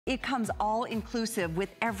It comes all inclusive with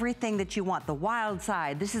everything that you want. The wild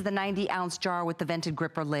side, this is the 90-ounce jar with the vented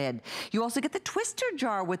gripper lid. You also get the twister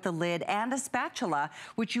jar with the lid and a spatula,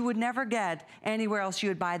 which you would never get anywhere else you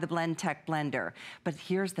would buy the Blendtec blender. But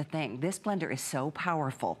here's the thing, this blender is so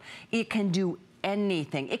powerful. It can do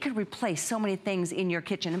anything. It could replace so many things in your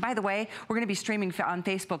kitchen. And by the way, we're gonna be streaming on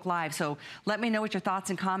Facebook Live, so let me know what your thoughts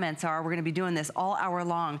and comments are. We're gonna be doing this all hour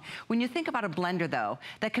long. When you think about a blender though,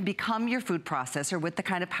 that could become your food processor with the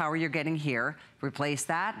kind of power you're getting here, replace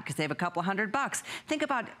that, you could save a couple $100. Think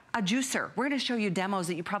about a juicer. We're gonna show you demos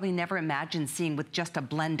that you probably never imagined seeing with just a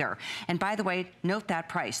blender. And by the way, note that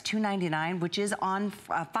price, $299, which is on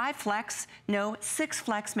 5 flex, no, 6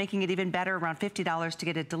 flex, making it even better, around $50 to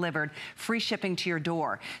get it delivered, free shipping to your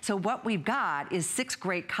door. So what we've got is 6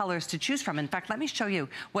 great colors to choose from. In fact, let me show you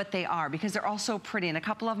what they are because they're all so pretty, and a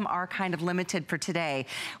couple of them are kind of limited for today.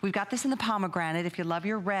 We've got this in the pomegranate. If you love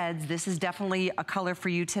your reds, this is definitely a color for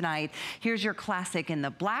you tonight. Here's your classic in the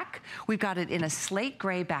black. We've got it in a slate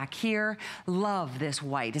gray back here. Love this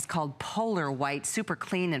white. It's called Polar White, super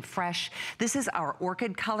clean and fresh. This is our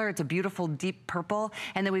orchid color. It's a beautiful deep purple.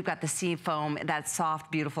 And then we've got the sea foam, that soft,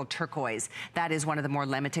 beautiful turquoise. That is one of the more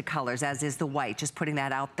limited colors, as is the white, just putting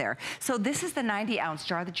that out there. So this is the 90-ounce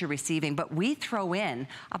jar that you're receiving, but we throw in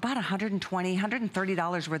about $120,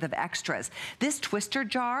 $130 worth of extras. This twister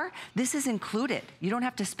jar, this is included. You don't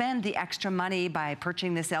have to spend the extra money by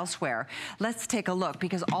purchasing this elsewhere. Let's take a look,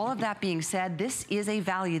 because all of that being said, this is a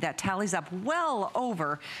value that tallies up well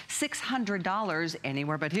over $600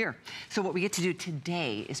 anywhere but here. So what we get to do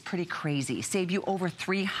today is pretty crazy. Save you over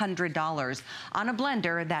 $300 on a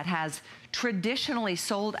blender that has traditionally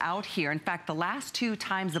sold out here. In fact, the last 2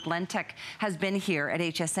 times the Blendtec has been here at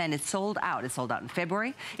HSN, it's sold out. It sold out in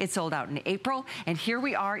February, it sold out in April, and here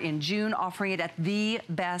we are in June offering it at the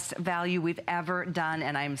best value we've ever done,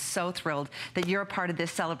 and I'm so thrilled that you're a part of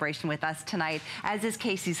this celebration with us tonight, as is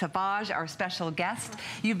Casey Savage, our special guest.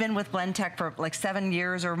 You've been with Blendtec for like 7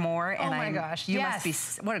 years or more, and oh my gosh, you yes.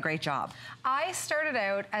 must be, what a great job. I started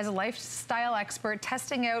out as a lifestyle expert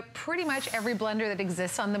testing out pretty much every blender that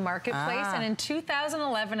exists on the marketplace. And in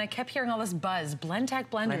 2011, I kept hearing all this buzz,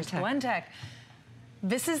 Blendtec Blenders, Blendtec.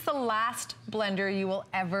 This is the last blender you will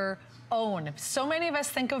ever own. So many of us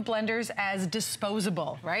think of blenders as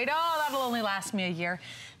disposable, right? Oh, that'll only last me a year.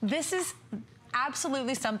 This is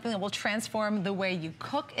absolutely something that will transform the way you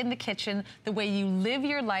cook in the kitchen, the way you live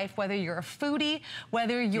your life, whether you're a foodie,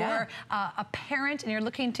 whether you're a parent and you're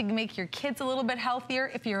looking to make your kids a little bit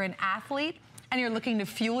healthier, if you're an athlete and you're looking to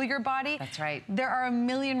fuel your body. That's right. There are a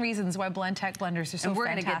million reasons why Blendtec blenders are so fantastic. And we're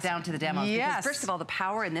gonna get down to the demos. Yes. Because first of all, the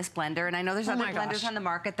power in this blender, and I know there's other blenders on the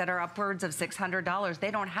market that are upwards of $600. They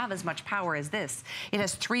don't have as much power as this. It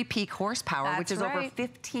has 3 peak horsepower, which is over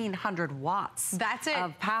 1,500 watts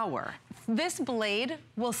of power. This blade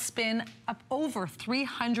will spin up over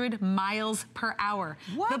 300 miles per hour.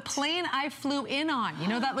 What? The plane I flew in on, you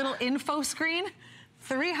know that little info screen?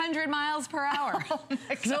 300 miles per hour. Oh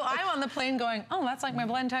so I'm on the plane going, oh, that's like my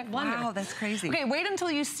Blendtec blender. Wow, that's crazy. Okay, wait until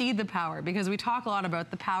you see the power, because we talk a lot about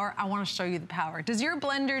the power. I want to show you the power. Does your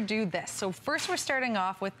blender do this? So first we're starting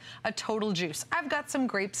off with a total juice. I've got some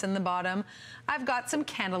grapes in the bottom. I've got some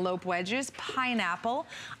cantaloupe wedges, pineapple.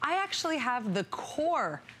 I actually have the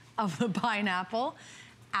core of the pineapple.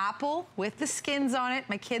 Apple with the skins on it.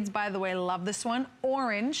 My kids, by the way, love this one.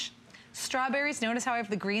 Orange. Strawberries, notice how I have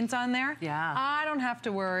the greens on there? Yeah. I don't have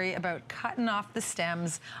to worry about cutting off the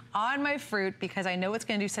stems on my fruit because I know it's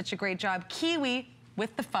gonna do such a great job. Kiwi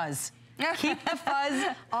with the fuzz. Keep the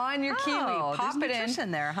fuzz on your kiwi. Pop it in.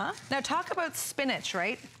 Nutrition there, huh? Now talk about spinach,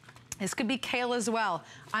 right? This could be kale as well.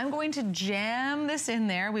 I'm going to jam this in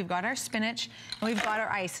there. We've got our spinach and we've got our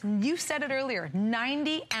ice. You said it earlier,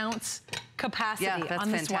 90-ounce capacity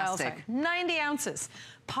on this wild side. 90 ounces.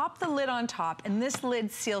 Pop the lid on top and this lid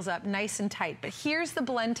seals up nice and tight. But here's the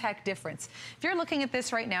Blendtec difference. If you're looking at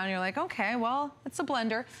this right now and you're like, okay, well, it's a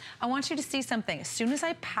blender. I want you to see something. As soon as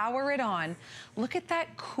I power it on, look at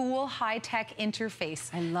that cool high-tech interface.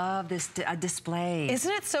 I love this display.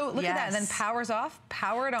 Isn't it? So look at that, and then powers off,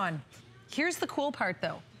 power it on. Here's the cool part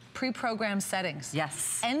though. Pre-programmed settings.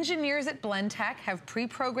 Yes. Engineers at Blendtec have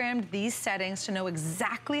pre-programmed these settings to know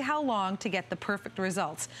exactly how long to get the perfect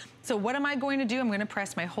results. So what am I going to do? I'm going to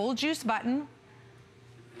press my whole juice button.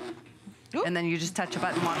 Oop. And then you just touch a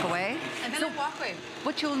button, walk away. And then I walk away.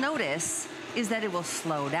 What you'll notice is that it will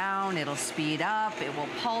slow down, it'll speed up, it will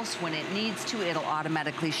pulse when it needs to, it'll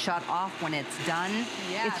automatically shut off when it's done.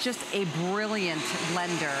 Yes. It's just a brilliant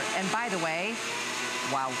blender. And by the way,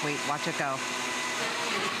 wow, wait, watch it go.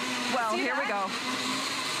 Well, here we go.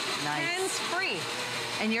 Nice. Hands free.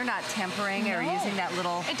 And you're not tempering or using that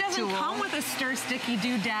little It doesn't come with a stir sticky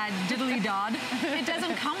doodad diddly dod. It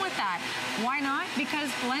doesn't come with that. Why not? Because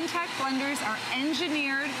Blendtec blenders are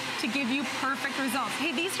engineered to give you perfect results.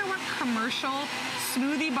 Hey, these are what commercial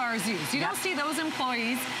smoothie bars use. You don't see those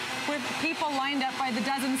employees with people lined up by the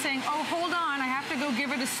dozen saying, oh, hold on, I have to go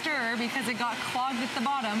give it a stir because it got clogged at the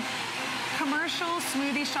bottom. Commercial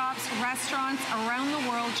smoothie shops, restaurants around the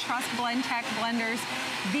world trust Blendtec blenders.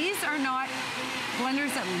 These are not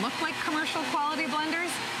blenders that look like commercial quality blenders.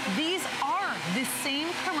 These are the same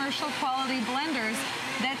commercial quality blenders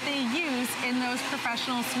that they use in those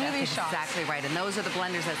professional smoothie shops. Exactly right. And those are the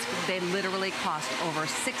blenders that they literally cost over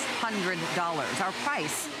 $600. Our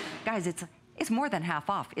price, guys, it's more than half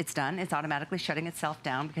off. It's done. It's automatically shutting itself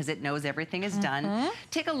down because it knows everything is done.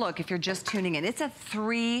 Take a look if you're just tuning in. It's a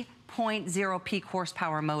 3.0 peak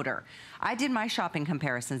horsepower motor. I did my shopping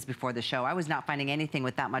comparisons before the show. I was not finding anything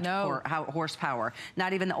with that much horsepower.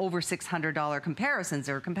 Not even the over $600 comparisons.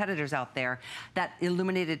 There are competitors out there. That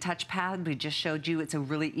illuminated touchpad we just showed you, it's a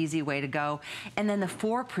really easy way to go. And then the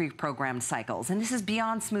 4 pre-programmed cycles. And this is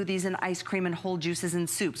beyond smoothies and ice cream and whole juices and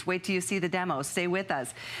soups. Wait till you see the demo. Stay with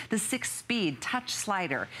us. The 6-speed touch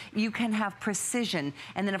slider. You can have precision.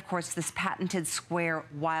 And then, of course, this patented square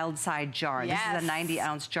wild side jar. This is a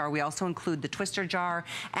 90-ounce jar. We also include the twister jar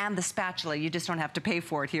and the spatula. You just don't have to pay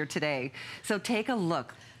for it here today. So take a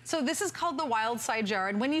look. So this is called the wild side jar.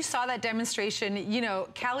 And when you saw that demonstration, you know,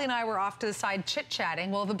 Callie and I were off to the side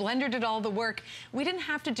chit-chatting. Well, the blender did all the work. We didn't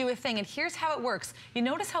have to do a thing. And here's how it works. You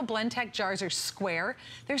notice how Blendtec jars are square?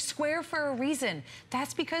 They're square for a reason.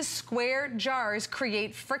 That's because square jars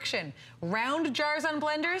create friction. Round jars on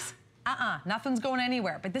blenders? Nothing's going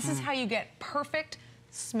anywhere. But this is how you get perfect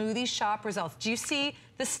smoothie shop results. Do you see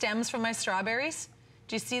the stems from my strawberries?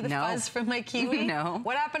 Do you see the fuzz from my kiwi? No.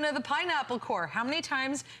 What happened to the pineapple core? How many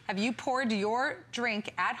times have you poured your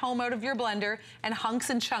drink at home out of your blender and hunks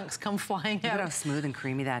and chunks come flying out? Look at how smooth and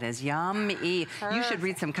creamy that is. Yummy. Perfect. You should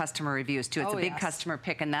read some customer reviews too. It's a big customer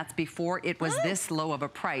pick, and that's before it was this low of a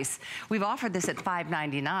price. We've offered this at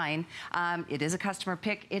 $5.99. It is a customer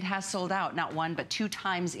pick. It has sold out not 1 but 2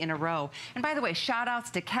 times in a row. And by the way, shout outs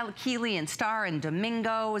to Keely and Star and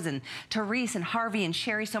Domingos and Therese and Harvey and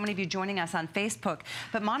Sherry. So many of you joining us on Facebook.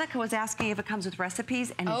 But Monica was asking if it comes with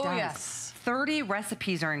recipes, and it does. Yes. 30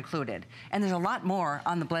 recipes are included, and there's a lot more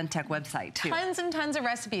on the Blendtec website too. Tons and tons of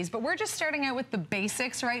recipes, but we're just starting out with the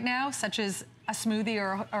basics right now, such as a smoothie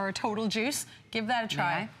or a total juice. Give that a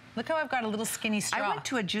try. Look how I've got a little skinny straw. I went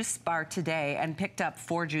to a juice bar today and picked up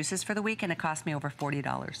 4 juices for the week, and it cost me over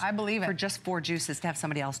 $40. I believe it. For just 4 juices to have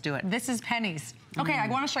somebody else do it. This is pennies. Okay, I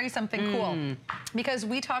want to show you something cool. Because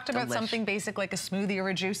we talked about something basic like a smoothie or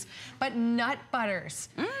a juice, but nut butters.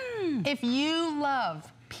 If you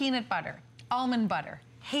love peanut butter, almond butter,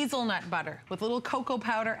 hazelnut butter with a little cocoa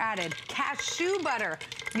powder added, cashew butter.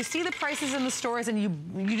 You see the prices in the stores and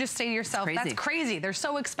you just say to yourself, that's crazy. They're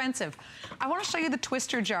so expensive. I want to show you the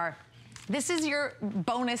twister jar. This is your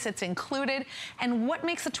bonus, it's included. And what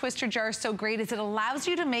makes a twister jar so great is it allows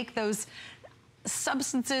you to make those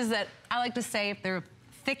substances that I like to say, if they're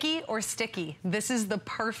thicky or sticky, this is the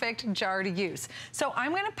perfect jar to use. So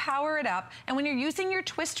I'm gonna power it up, and when you're using your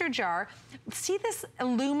twister jar, see this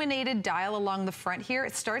illuminated dial along the front here?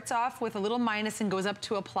 It starts off with a little minus and goes up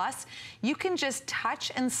to a plus. You can just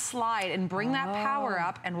touch and slide and bring that power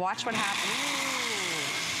up and watch what happens.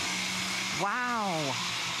 Wow.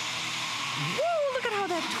 Woo, look at how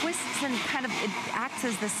that twists and kind of, it acts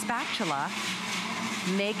as the spatula.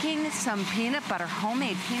 Making some peanut butter,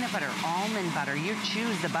 homemade peanut butter, almond butter. You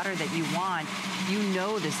choose the butter that you want. You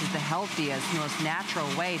know this is the healthiest, most natural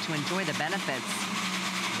way to enjoy the benefits.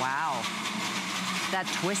 Wow.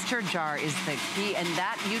 That twister jar is the key, and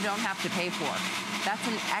that you don't have to pay for. That's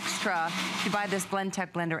an extra. If you buy this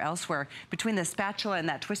Blendtec blender elsewhere, between the spatula and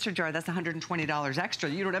that twister jar, that's $120 extra.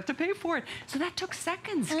 You don't have to pay for it. So that took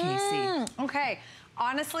seconds, Casey. Okay.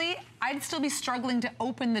 Honestly, I'd still be struggling to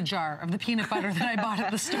open the jar of the peanut butter that I bought at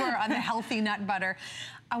the store on the healthy nut butter.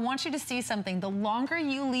 I want you to see something. The longer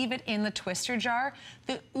you leave it in the twister jar,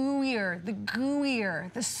 the ooier, the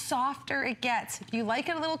gooier, the softer it gets. If you like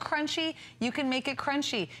it a little crunchy, you can make it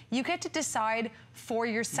crunchy. You get to decide for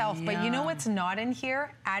yourself. But you know what's not in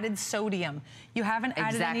here? Added sodium. You haven't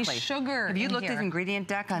added any sugar. Have you looked at the ingredient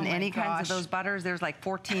deck on any kinds of those butters? There's like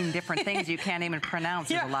 14 different things you can't even pronounce.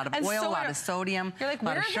 There's a lot of oil, a lot of sodium, you're like, a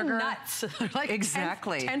lot of sugar. Nuts? Like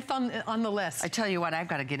exactly. 10th on the list. I tell you what, I've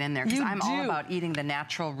got to get in there because I'm all about eating the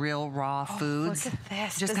natural, real, raw foods. Look at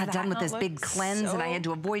this. Just got done with this big cleanse and I had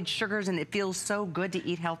to avoid sugars, and it feels so good to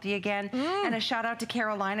eat healthy again. And a shout out to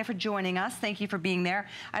Carolina for joining us. Thank you for being there.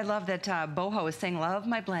 I love that Boho is saying, love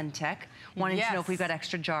my Blendtec. Wanting to know if we've got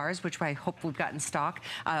extra jars, which I hope we've got in stock.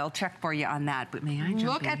 I'll check for you on that, but may I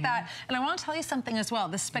jump Look in at here? that. And I want to tell you something as well.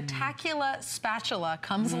 The spectacular spatula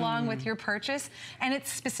comes along with your purchase, and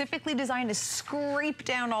it's specifically designed to scrape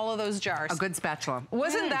down all of those jars. A good spatula.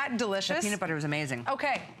 Wasn't that delicious? The peanut butter was amazing.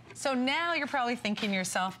 Okay, so now you're probably thinking to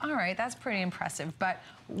yourself, all right, that's pretty impressive, but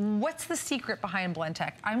what's the secret behind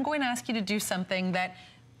Blendtec? I'm going to ask you to do something that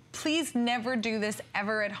please never do this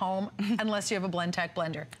ever at home unless you have a Blendtec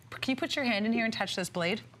blender. Can you put your hand in here and touch this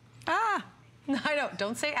blade? Ah. I know,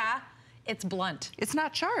 don't say ah. It's blunt. It's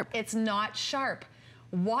not sharp. It's not sharp.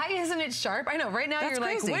 Why isn't it sharp? I know, right now you're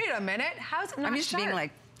like, wait a minute, how's it not sharp? I'm used to being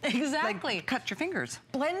like, exactly. Like, cut your fingers.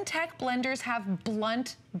 Blendtec blenders have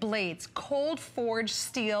blunt blades, cold forged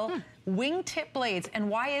steel, wingtip blades. And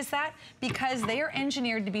why is that? Because they are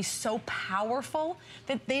engineered to be so powerful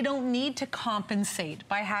that they don't need to compensate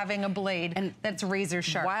by having a blade that's razor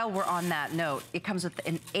sharp. While we're on that note, it comes with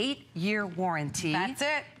an 8-year warranty. That's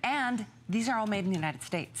it. And these are all made in the United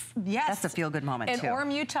States. Yes. That's a feel-good moment, too. In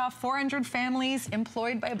Orem, Utah, 400 families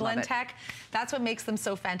employed by Blendtec. That's what makes them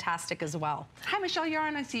so fantastic as well. Hi, Michelle, you're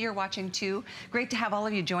on. I see you're watching, too. Great to have all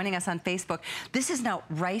of you joining us on Facebook. This is now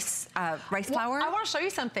rice flour. I want to show you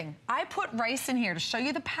something. I put rice in here to show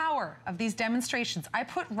you the power of these demonstrations. I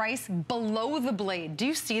put rice below the blade. Do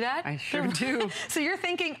you see that? I sure do. So you're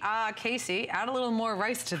thinking, Casey, add a little more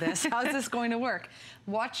rice to this. How's this going to work?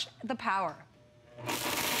 Watch the power.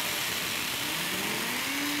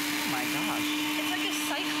 My gosh. It's like a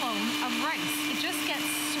cyclone of rice. It just gets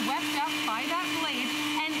swept up by that blade,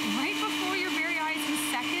 and right before your very eyes in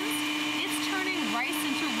seconds, it's turning rice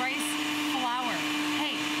into rice flour.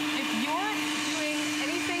 Hey, if you're doing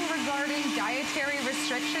anything regarding dietary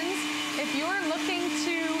restrictions, if you're looking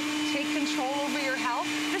to take control over your health,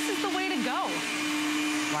 this is the way to go.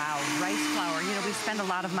 Wow, rice flour. You know, we spend a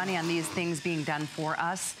lot of money on these things being done for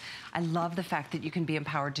us. I love the fact that you can be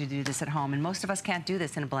empowered to do this at home, and most of us can't do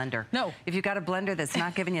this in a blender. No. If you've got a blender that's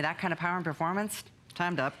not giving you that kind of power and performance,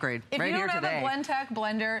 time to upgrade. If right you here don't today. have a Blendtec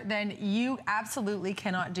blender, then you absolutely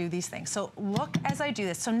cannot do these things. So look as I do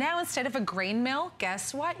this. So now instead of a grain mill,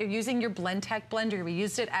 guess what? You're using your Blendtec blender. We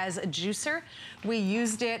used it as a juicer. We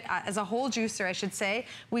used it as a whole juicer, I should say.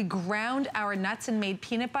 We ground our nuts and made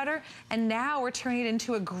peanut butter, and now we're turning it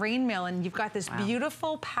into a grain mill, and you've got this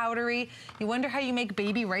beautiful powdery. You wonder how you make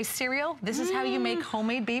baby rice cereal? This is how you make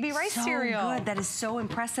homemade baby rice cereal. So good. That is so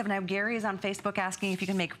impressive. Now Gary is on Facebook asking if you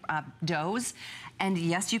can make doughs. And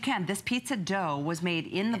yes, you can. This pizza dough was made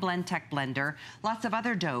in the Blendtec blender. Lots of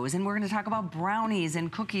other doughs. And we're going to talk about brownies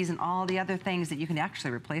and cookies and all the other things that you can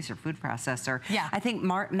actually replace your food processor. Yeah. I think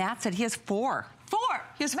Matt said he has 4. 4?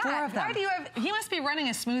 He has 4 of them. Why do you have, he must be running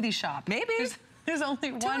a smoothie shop. Maybe. There's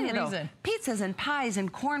only one reason. Pizzas and pies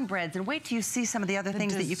and cornbreads, and wait till you see some of the other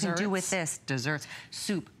things that you can do with this. Desserts,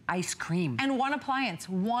 soup, ice cream. And one appliance,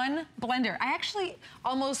 one blender. I actually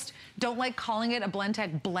almost don't like calling it a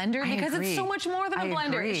Blendtec blender because it's so much more than a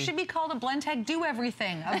blender. It should be called a Blendtec do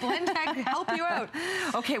everything. A Blendtec help you out.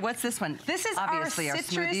 Okay, what's this one? This is obviously our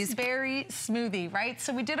citrus berry smoothie, right?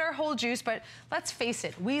 So we did our whole juice, but let's face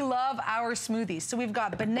it, we love our smoothies. So we've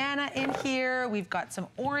got banana in here, we've got some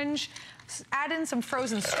orange, add in some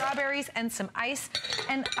frozen strawberries and some ice.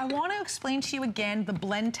 And I want to explain to you again the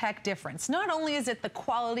Blendtec difference. Not only is it the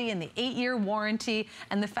quality and the 8-year warranty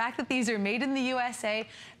and the fact that these are made in the USA,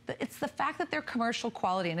 it's the fact that they're commercial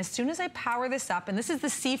quality. And as soon as I power this up, and this is the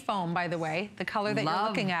sea foam, by the way, the color that you're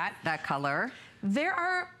looking at. That color. There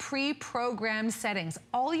are pre-programmed settings.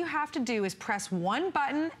 All you have to do is press one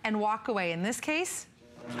button and walk away. In this case,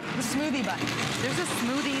 the smoothie button. There's a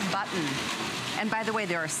smoothie button. And by the way,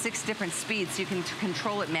 there are 6 different speeds. You can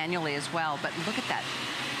control it manually as well. But look at that.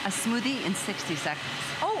 A smoothie in 60 seconds.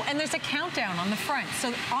 Oh, and there's a countdown on the front. So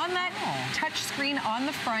on that touch screen on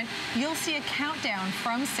the front, you'll see a countdown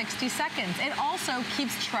from 60 seconds. It also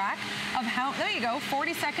keeps track of how, there you go,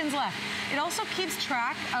 40 seconds left. It also keeps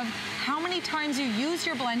track of how many times you use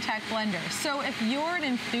your Blendtec blender. So if you're an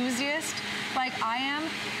enthusiast like I am,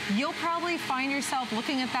 you'll probably find yourself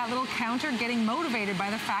looking at that little counter getting motivated by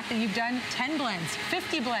the fact that you've done 10 blends,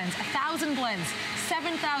 50 blends, 1,000 blends,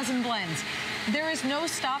 7,000 blends. There is no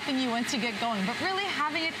stopping you once you get going, but really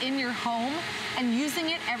having it in your home and using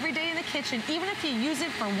it every day in the kitchen, even if you use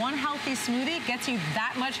it for one healthy smoothie, gets you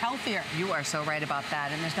that much healthier. You are so right about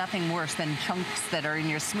that, and there's nothing worse than chunks that are in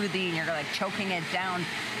your smoothie and you're like choking it down.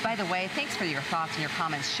 By the way, thanks for your thoughts and your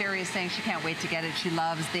comments. Sherry is saying she can't wait to get it. She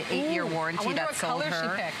loves the 8-year warranty that sold her. I wonder what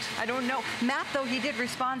color she picked. I don't know. Matt, though, he did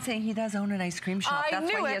respond saying he does own an ice cream shop.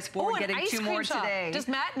 That's why he has 4, getting 2 more today. Does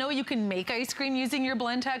Matt know you can make ice cream using your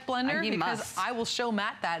Blendtec blender? He because must. Yes. I will show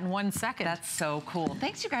Matt that in 1 second. That's so cool.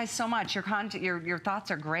 Thanks you guys so much. Your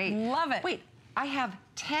thoughts are great. Love it. Wait, I have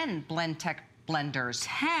 10 Blendtec Blenders.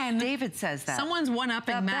 10? David says that. Someone's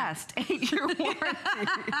one-upping Matt. Best 8-year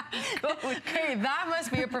warranty. Okay, that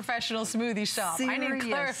must be a professional smoothie shop. Seriously. I need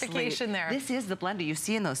clarification there. This is the blender you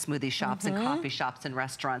see in those smoothie shops and coffee shops and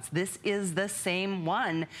restaurants. This is the same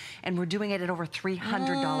one, and we're doing it at over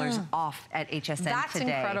 $300 off at HSN today. That's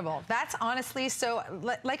incredible. That's honestly, so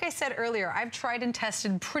like I said earlier, I've tried and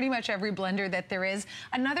tested pretty much every blender that there is.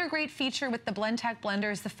 Another great feature with the Blendtec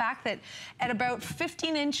blender is the fact that at about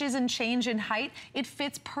 15 inches and change in height, it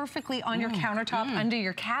fits perfectly on your countertop under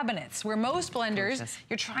your cabinets, where most blenders,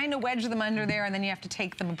 you're trying to wedge them under there and then you have to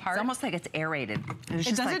take them apart. It's almost like it's aerated.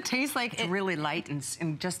 It doesn't taste like it's really light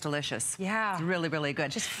and just delicious. Yeah. It's really, really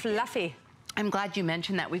good. Just fluffy. I'm glad you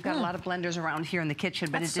mentioned that. We've got a lot of blenders around here in the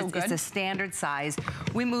kitchen, but it's a standard size.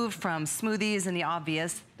 We moved from smoothies and the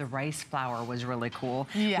obvious. The rice flour was really cool.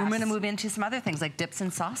 Yes. We're going to move into some other things like dips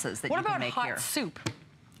and sauces that you can make here. What about hot soup?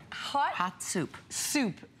 Hot soup.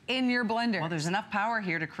 Soup in your blender. Well, there's enough power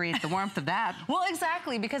here to create the warmth of that. Well,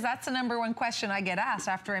 exactly, because that's the #1 question I get asked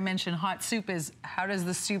after I mention hot soup is, how does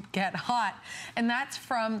the soup get hot? And that's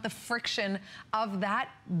from the friction of that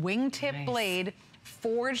wingtip blade,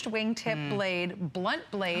 forged wingtip blade, blunt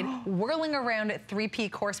blade, whirling around at 3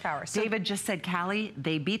 peak horsepower. So David just said, Callie,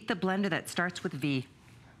 they beat the blender that starts with V.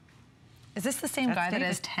 Is this the same guy that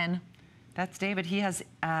has 10? That's David. He has...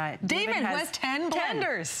 David has 10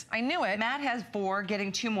 blenders. I knew it. Matt has 4, getting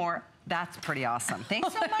 2 more. That's pretty awesome.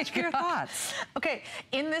 Thanks so much for your thoughts. Okay,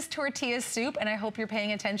 in this tortilla soup, and I hope you're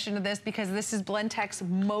paying attention to this because this is Blendtec's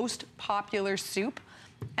most popular soup,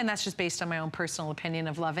 and that's just based on my own personal opinion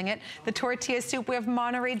of loving it. The tortilla soup, we have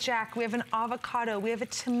Monterey Jack, we have an avocado, we have a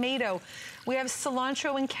tomato, we have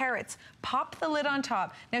cilantro and carrots. Pop the lid on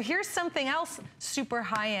top. Now here's something else super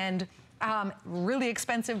high-end, really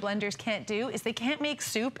expensive blenders can't do, is they can't make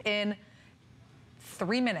soup in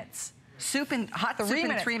 3 minutes. Hot soup in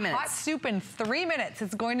 3 minutes. Hot soup in 3 minutes.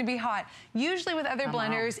 It's going to be hot. Usually with other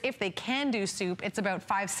blenders, if they can do soup, it's about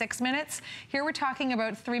 5-6 minutes. Here we're talking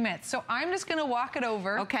about 3 minutes. So I'm just going to walk it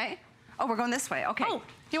over. Okay. Oh, we're going this way. Okay. Oh,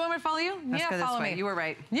 do you want me to follow you? Let's go follow this way. me. You were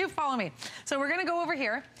right. You follow me. So we're going to go over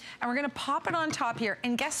here, and we're going to pop it on top here.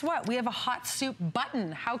 And guess what? We have a hot soup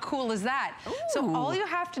button. How cool is that? Ooh. So all you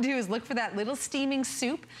have to do is look for that little steaming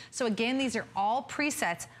soup. So again, these are all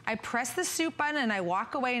presets. I press the soup button, and I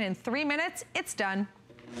walk away, and in 3 minutes, it's done.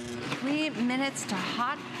 3 minutes to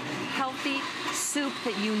hot, healthy soup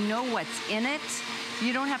that you know what's in it.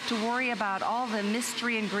 You don't have to worry about all the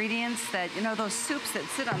mystery ingredients that, you know, those soups that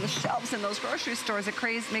sit on the shelves in those grocery stores. It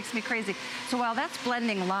makes me crazy. So while that's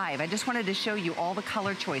blending live, I just wanted to show you all the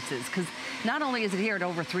color choices, because not only is it here at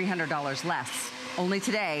over $300 less, only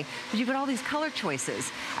today, but you've got all these color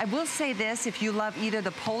choices. I will say this, if you love either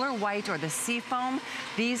the polar white or the seafoam,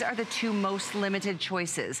 these are the 2 most limited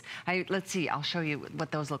choices. Let's see, I'll show you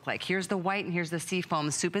what those look like. Here's the white and here's the seafoam.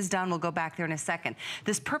 The soup is done, we'll go back there in a second.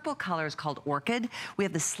 This purple color is called orchid. We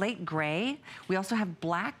have the slate gray, we also have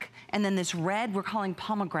black, and then this red we're calling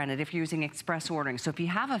pomegranate if you're using express ordering. So if you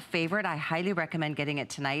have a favorite, I highly recommend getting it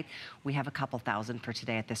tonight. We have a couple thousand for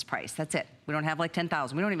today at this price. That's it. We don't have like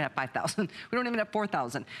 10,000, we don't even have 5,000, we don't even have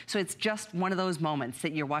 4,000. So it's just one of those moments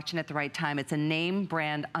that you're watching at the right time. It's a name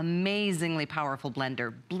brand, amazingly powerful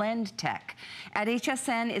blender, Blendtec. At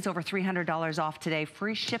HSN, it's over $300 off today,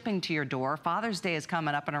 free shipping to your door. Father's Day is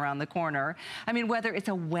coming up and around the corner. I mean, whether it's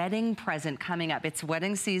a wedding present coming up, it's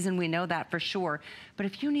wedding season, we know that for sure. But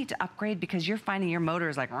if you need to upgrade because you're finding your motor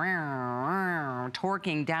is like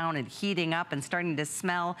torquing down and heating up and starting to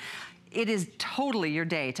smell, it is totally your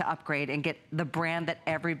day to upgrade and get the brand that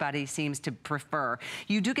everybody seems to prefer.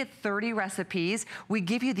 You do get 30 recipes. We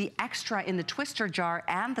give you the extra in the twister jar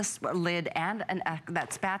and the lid and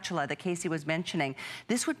that spatula that Casey was mentioning.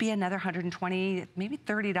 This would be another $120, maybe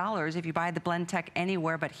 $30 if you buy the Blendtec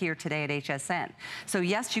anywhere but here today at HSN. So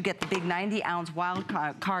yes, you get the big 90-ounce wild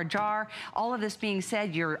card jar. All of this being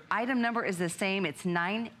said, your item number is the same. It's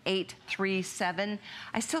 9837.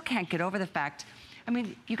 I still can't get over the fact, I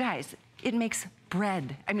mean, you guys, it makes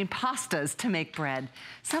bread. I mean, pastas to make bread.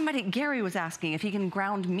 Gary was asking if he can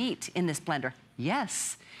ground meat in this blender.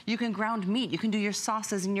 Yes, you can ground meat. You can do your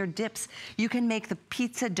sauces and your dips. You can make the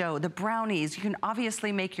pizza dough, the brownies. You can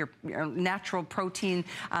obviously make your natural protein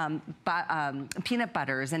peanut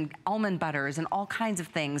butters and almond butters and all kinds of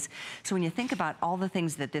things. So when you think about all the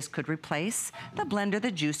things that this could replace, the blender,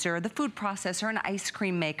 the juicer, the food processor, an ice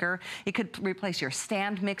cream maker, it could replace your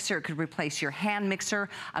stand mixer, it could replace your hand mixer,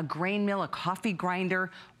 a grain mill, a coffee grinder.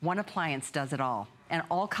 One appliance does it all. and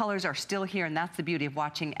all colors are still here, and that's the beauty of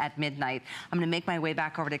watching at midnight. I'm gonna make my way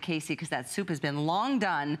back over to Casey because that soup has been long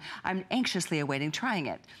done. I'm anxiously awaiting trying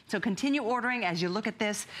it. So continue ordering as you look at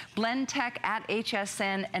this. Blendtec at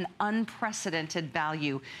HSN, an unprecedented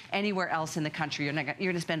value anywhere else in the country. You're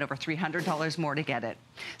gonna spend over $300 more to get it.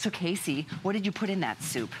 So Casey, what did you put in that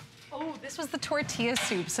soup? Oh, this was the tortilla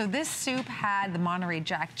soup. So this soup had the Monterey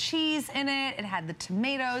Jack cheese in it. It had the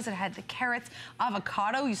tomatoes, it had the carrots,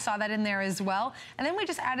 avocado. You saw that in there as well. And then we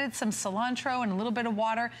just added some cilantro and a little bit of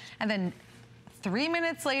water. And then 3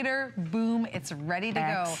 minutes later, boom, it's ready to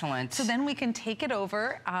go. Excellent. So then we can take it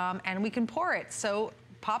over and we can pour it. So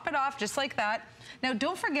pop it off just like that. Now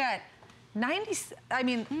don't forget,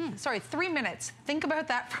 3 minutes. Think about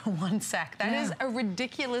that for 1 sec. That is a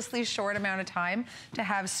ridiculously short amount of time to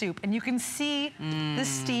have soup. And you can see the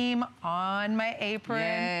steam on my apron.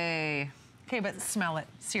 Yay. Okay, but smell it,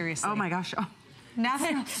 seriously. Oh my gosh. Oh. Now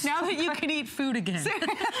that you can eat food again.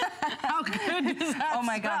 How good does that Oh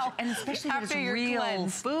my gosh, smell? and especially if it's After real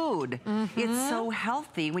cleanse. food. It's so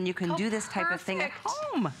healthy when you can do this type of thing at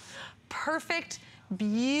home. Perfect.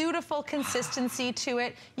 Beautiful consistency to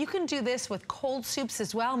it. You can do this with cold soups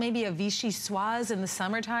as well, maybe a vichyssoise in the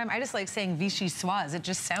summertime. I just like saying vichyssoise. It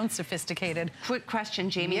just sounds sophisticated. Quick question,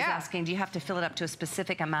 Jamie's asking, do you have to fill it up to a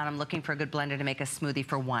specific amount? I'm looking for a good blender to make a smoothie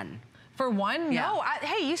for one. For one? Yeah. No.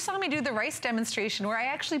 Hey, you saw me do the rice demonstration where I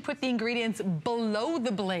actually put the ingredients below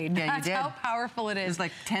the blade. Yeah, That's you did. how powerful it is. It's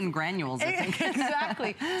like 10 granules, I think.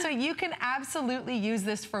 Exactly. So you can absolutely use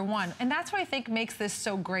this for one. And that's what I think makes this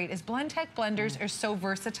so great is Blendtec blenders are so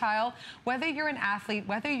versatile. Whether you're an athlete,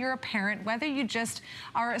 whether you're a parent, whether you just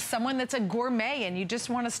are someone that's a gourmet and you just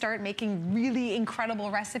want to start making really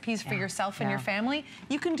incredible recipes for yourself and your family,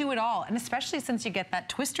 you can do it all. And especially since you get that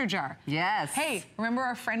twister jar. Yes. Hey, remember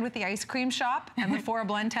our friend with the ice cream shop and the 4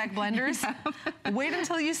 Blendtec blenders? Wait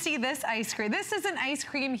until you see this ice cream. This is an ice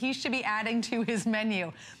cream he should be adding to his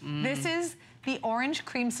menu. This is the orange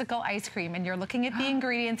creamsicle ice cream, and you're looking at the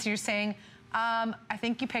ingredients and you're saying, I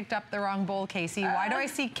think you picked up the wrong bowl, Casey. Why do I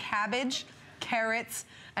see cabbage, carrots,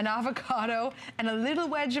 an avocado, and a little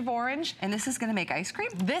wedge of orange? And this is gonna make ice cream?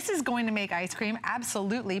 This is going to make ice cream,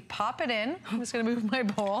 absolutely. Pop it in. I'm just gonna move my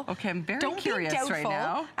bowl. Okay, I'm very Don't curious be doubtful. right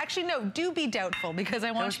now. Actually, no, do be doubtful because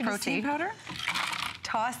I want you to see. Protein powder?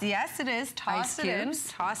 Toss, yes it is, toss it in,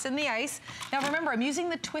 toss in the ice. Now remember, I'm using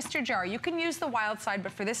the twister jar. You can use the wild side,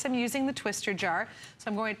 but for this I'm using the twister jar. So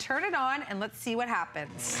I'm going to turn it on and let's see what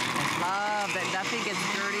happens. I love that nothing gets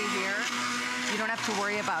dirty here. You don't have to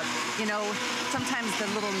worry about, you know, sometimes the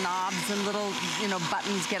little knobs and little, you know,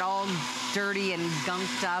 buttons get all dirty and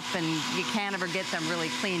gunked up and you can't ever get them really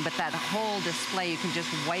clean, but that whole display you can just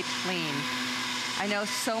wipe clean. I know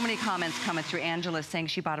so many comments coming through. Angela saying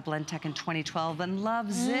she bought a Blendtec in 2012 and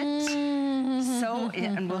loves it.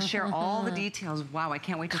 And we'll share all the details. Wow, I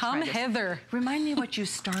can't wait to try this. Come hither. Remind me what you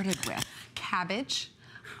started with. Cabbage,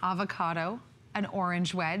 avocado, an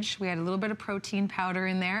orange wedge. We had a little bit of protein powder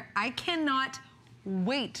in there. I cannot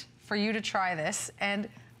wait for you to try this. And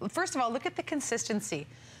first of all, look at the consistency.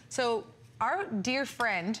 So our dear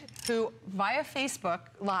friend who via Facebook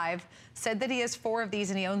Live said that he has 4 of these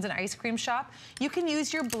and he owns an ice cream shop. You can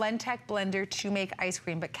use your Blendtec blender to make ice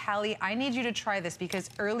cream. But Callie, I need you to try this because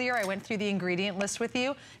earlier I went through the ingredient list with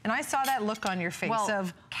you and I saw that look on your face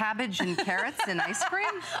of cabbage and carrots and ice cream?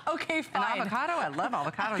 Okay, fine. And avocado? I love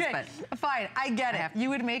avocados, okay, but fine, I get it. You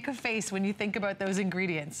would make a face when you think about those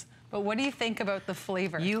ingredients. But what do you think about the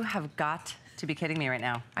flavor? You have got to be kidding me right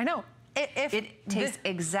now. I know. It tastes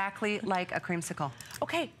exactly like a creamsicle.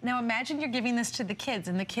 Okay, now imagine you're giving this to the kids,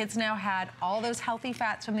 and the kids now had all those healthy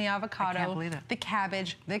fats from the avocado, I can't believe it. the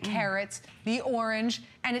cabbage, the carrots, the orange,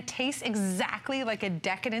 and it tastes exactly like a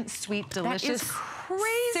decadent, sweet, delicious, that is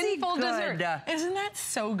crazy sinful good. dessert. Isn't that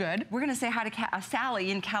so good? We're gonna say hi to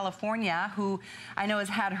Sally in California, who I know has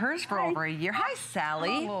had hers for over a year. Hi,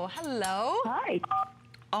 Sally. Oh, hello. Hi.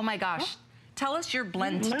 Oh my gosh. Tell us your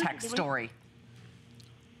Blendtec story.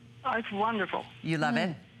 Oh, it's wonderful. You love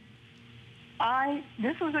it?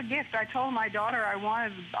 This was a gift. I told my daughter I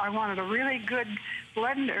wanted a really good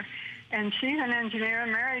blender, and she's an engineer,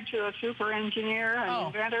 married to a super engineer and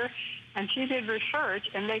inventor, and she did research,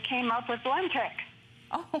 and they came up with Blendtec.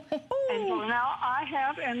 Oh. And so now I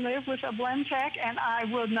have and live with a Blendtec, and I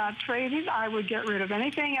would not trade it. I would get rid of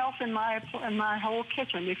anything else in my whole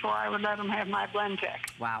kitchen before I would let them have my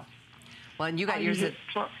Blendtec. Wow. Well, and you got yours at...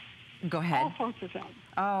 Go ahead. All sorts of things.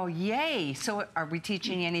 Oh, yay. So are we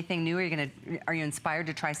teaching you anything new? Are you inspired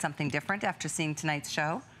to try something different after seeing tonight's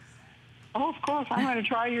show? Oh, of course. I'm going to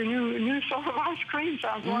try your new sort of ice cream.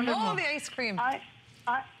 Sounds wonderful. Oh, the ice cream.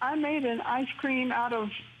 I made an ice cream out of,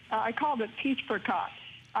 I called it peach apricot.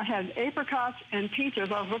 I had apricots and peaches.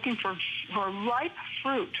 I was looking for ripe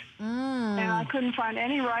fruit, and I couldn't find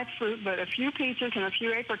any ripe fruit but a few peaches and a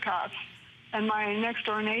few apricots. And my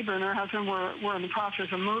next-door neighbor and her husband were in the process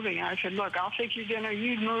of moving. And I said, look, I'll fix you dinner.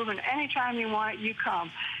 You move, and anytime you want it, you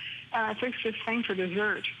come. And I fixed this thing for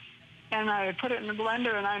dessert. And I put it in the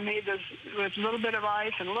blender, and I made this with a little bit of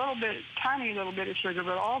ice and tiny little bit of sugar,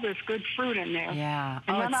 but all this good fruit in there. Yeah.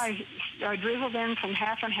 And then I drizzled in some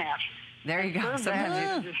half and half. There you go.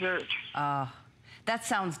 Sometimes dessert. That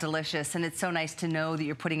sounds delicious, and it's so nice to know that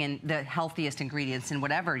you're putting in the healthiest ingredients in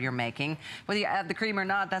whatever you're making. Whether you add the cream or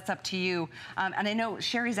not, that's up to you. And I know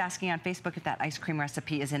Sherry's asking on Facebook if that ice cream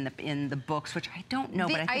recipe is in the books, which I don't know,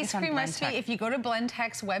 but I think it's on Blendtec. The ice cream recipe, if you go to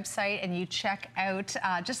Blendtec's website and you check out,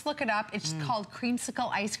 just look it up. It's called creamsicle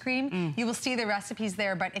ice cream. You will see the recipes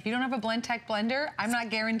there, but if you don't have a Blendtec blender, I'm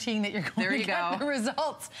not guaranteeing that you're going to get the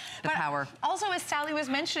results. The power. Also, as Sally was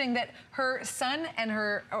mentioning, that her son and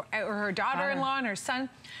her daughter-in-law and her son,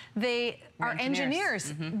 they are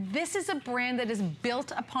engineers. This is a brand that is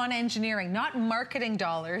built upon engineering, not marketing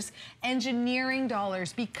dollars, engineering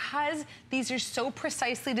dollars, because these are so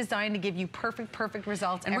precisely designed to give you perfect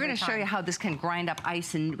results. And we're going to show you how this can grind up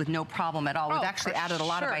ice with no problem at all. We've actually added a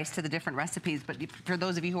lot of ice to the different recipes, but for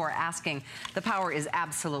those of you who are asking, the power is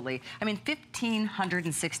absolutely, I mean,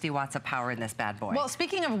 1,560 watts of power in this bad boy. Well,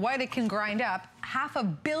 speaking of what it can grind up,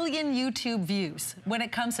 500 million YouTube views when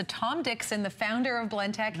it comes to Tom Dixon, the founder of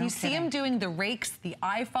Blendtec. You see him doing the rakes, the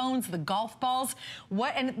iPhones, the golf balls,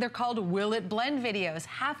 and they're called Will It Blend videos.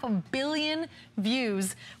 500 million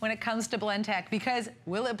views when it comes to Blendtec, because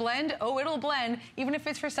will it blend? Oh, it'll blend, even if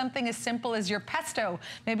it's for something as simple as your pesto.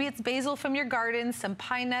 Maybe it's basil from your garden, some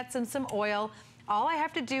pine nuts and some oil. All I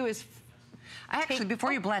have to do is actually,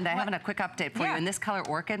 before you blend, I have a quick update for you. In this color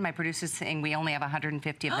orchid, my producer's saying we only have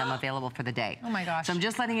 150 of them available for the day. Oh my gosh. So I'm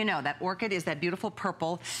just letting you know that orchid is that beautiful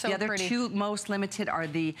purple. So the other pretty. two most limited are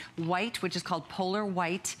the white, which is called polar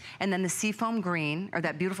white, and then the seafoam green, or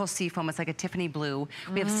that beautiful seafoam. It's like a Tiffany blue.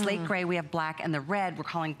 We have slate gray, we have black, and the red we're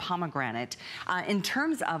calling pomegranate. In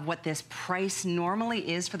terms of what this price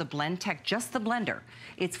normally is for the Blendtec, just the blender,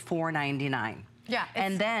 it's $4.99. Yeah,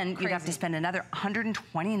 and then you'd have to spend another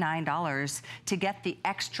 $129 to get the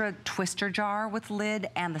extra twister jar with lid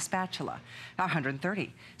and the spatula, $130.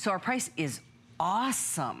 So our price is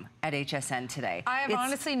awesome at HSN today. I have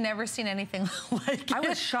honestly never seen anything like it. I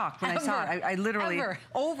was shocked when I saw it. I literally,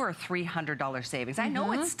 over $300 savings. I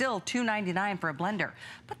know it's still $2.99 for a blender,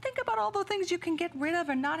 but think about all the things you can get rid of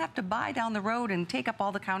and not have to buy down the road and take up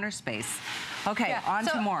all the counter space. Okay, on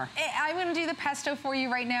to more. I'm going to do the pesto for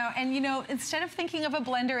you right now. And, you know, instead of thinking of a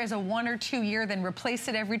blender as a 1 or 2 year, then replace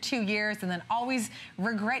it every 2 years and then always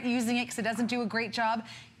regret using it because it doesn't do a great job,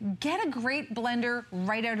 get a great blender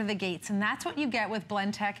right out of the gates. And that's what you get with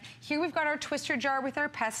Blendtec. Here we've got our twister jar with our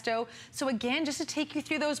pesto. So again, just to take you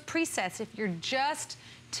through those presets, if you're just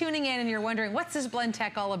tuning in and you're wondering, what's this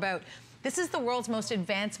Blendtec all about? This is the world's most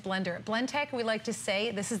advanced blender. At Blendtec, we like to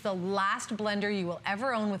say this is the last blender you will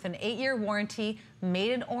ever own with an 8-year warranty,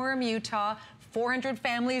 made in Orem, Utah, 400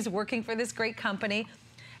 families working for this great company.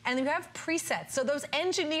 And you have presets. So those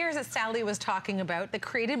engineers that Sally was talking about that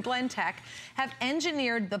created Blendtec have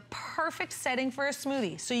engineered the perfect setting for a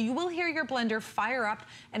smoothie. So you will hear your blender fire up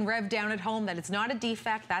and rev down at home. That is not a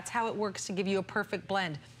defect. That's how it works to give you a perfect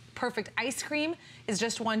blend. Perfect ice cream is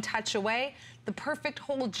just one touch away. The perfect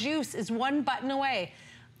whole juice is one button away.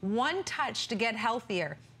 One touch to get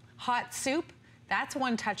healthier. Hot soup, that's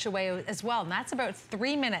one touch away as well, and that's about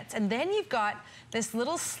 3 minutes. And then you've got this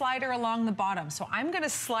little slider along the bottom. So I'm gonna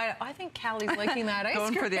slide, I think Callie's liking that ice cream.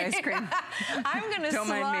 Going for the ice cream. I'm gonna Don't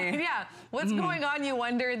slide, mind me. yeah. What's going on, you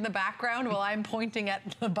wonder, in the background while I'm pointing at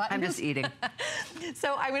the buttons? I'm just eating.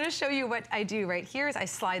 So I'm gonna show you what I do right here is I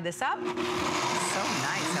slide this up. So nice,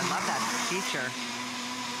 I love that feature.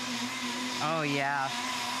 Oh yeah.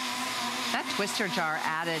 That twister jar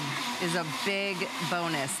added is a big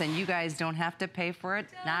bonus, and you guys don't have to pay for it,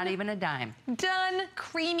 not even a dime. Done.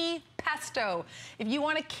 Creamy pesto. If you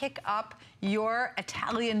want to kick up your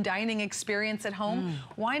Italian dining experience at home,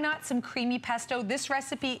 why not some creamy pesto? This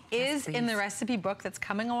recipe is in the recipe book that's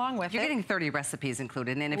coming along with it. You're getting 30 recipes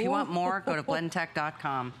included, and if you want more, go to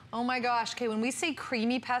blendtec.com. Oh my gosh, okay, when we say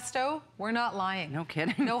creamy pesto, we're not lying. No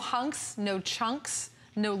kidding. No hunks, no chunks,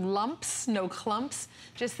 no lumps, no clumps,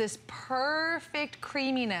 just this perfect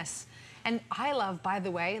creaminess. And I love, by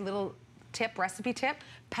the way, little tip, recipe tip,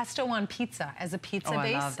 pesto on pizza as a pizza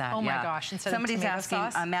base. I love that. Oh my gosh, instead Somebody's of tomato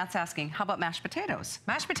asking, sauce. Matt's asking, how about mashed potatoes?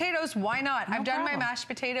 Mashed potatoes, why not? I've done my mashed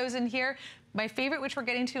potatoes in here. My favorite, which we're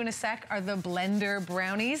getting to in a sec, are the blender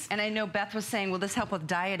brownies. And I know Beth was saying, will this help with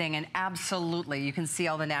dieting? And absolutely, you can see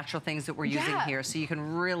all the natural things that we're using here. So you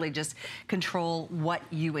can really just control what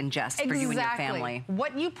you ingest for you and your family.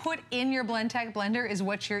 What you put in your Blendtec blender is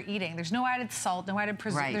what you're eating. There's no added salt, no added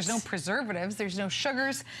there's no preservatives, there's no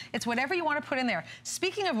sugars. It's whatever you want to put in there.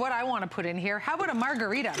 Speaking of what I want to put in here, how about a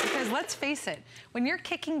margarita? Because let's face it, when you're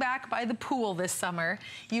kicking back by the pool this summer,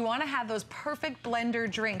 you want to have those perfect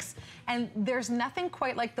blender drinks. And there's nothing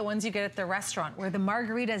quite like the ones you get at the restaurant where the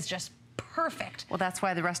margarita is just perfect. Well, that's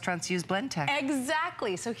why the restaurants use Blendtec.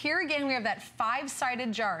 Exactly. So here again, we have that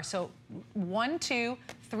 5-sided jar. So 1, 2,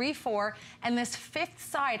 3, 4, and this 5th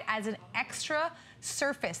side adds an extra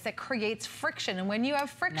surface that creates friction. And when you have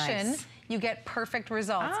friction, you get perfect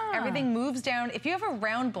results. Everything moves down. If you have a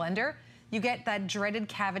round blender, you get that dreaded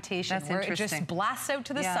cavitation where it just blasts out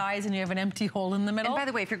to the sides and you have an empty hole in the middle. And by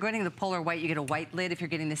the way, if you're getting the polar white, you get a white lid. If you're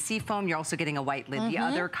getting the seafoam, you're also getting a white lid. The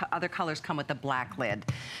other colors come with the black lid.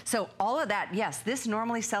 So all of that, yes, this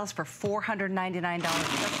normally sells for $499 just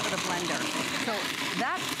for the blender. So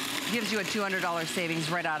that gives you a $200 savings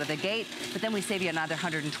right out of the gate, but then we save you another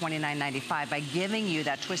 $129.95 by giving you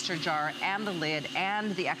that twister jar and the lid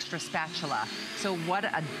and the extra spatula. So what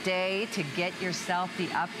a day to get yourself the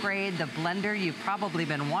upgrade, the blender you've probably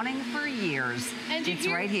been wanting for years. And it's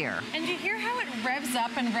right here. And you hear how it revs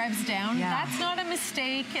up and revs down? Yeah. That's not a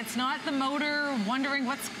mistake. It's not the motor wondering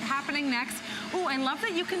what's happening next. Oh, I love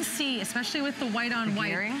that you can see, especially with the white on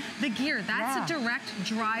white. Gearing? The gear, that's a direct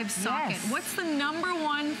drive socket. What's the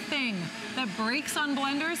 #1 thing that breaks on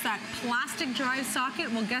blenders? That plastic drive socket.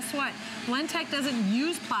 Well, guess what? Blendtec doesn't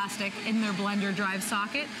use plastic in their blender drive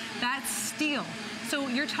socket. That's steel. So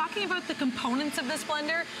you're talking about the components of this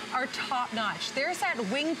blender are top notch. There's that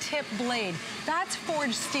wingtip blade. That's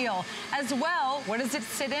forged steel. As well, what does it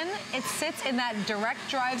sit in? It sits in that direct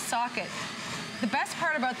drive socket. The best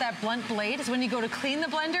part about that blunt blade is when you go to clean the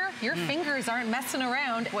blender, your fingers aren't messing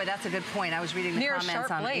around. Boy, that's a good point. I was reading the comments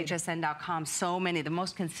on hsn.com. So many. The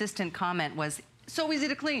most consistent comment was, so easy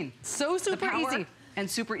to clean. So super easy. And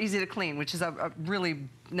super easy to clean, which is a really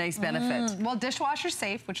nice benefit. Well, dishwasher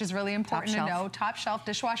safe, which is really important to know. Top shelf,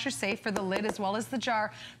 dishwasher safe for the lid as well as the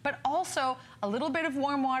jar. But also a little bit of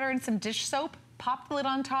warm water and some dish soap. Pop the lid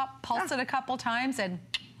on top, pulse it a couple times, and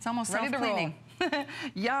it's almost self-cleaning.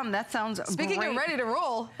 Yum, that sounds Speaking of ready to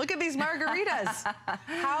roll, look at these margaritas.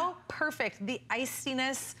 How perfect. The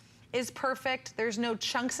iciness is perfect. There's no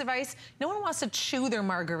chunks of ice. No one wants to chew their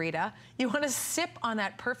margarita. You want to sip on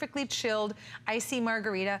that perfectly chilled, icy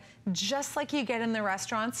margarita, just like you get in the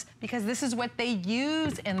restaurants, because this is what they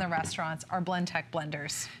use in the restaurants, are Blendtec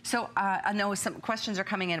blenders. So I know some questions are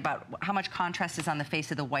coming in about how much contrast is on the face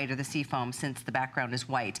of the white or the seafoam since the background is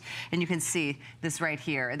white. And you can see this right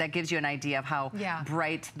here. That gives you an idea of how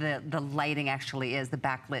bright the lighting actually is, the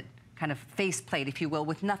backlit kind of faceplate, if you will,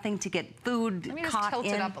 with nothing to get food caught in. Just tilt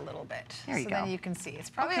it up a little bit. There you go. So then you can see. It's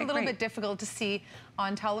probably a little bit difficult to see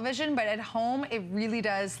on television, but at home, it really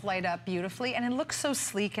does light up beautifully, and it looks so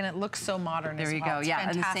sleek and it looks so modern as well. There you go. It's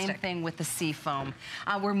fantastic. And the same thing with the seafoam.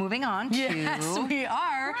 We're moving on to... Yes, we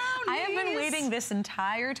are. Brownies. I have been waiting this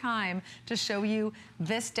entire time to show you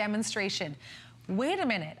this demonstration. Wait a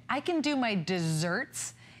minute. I can do my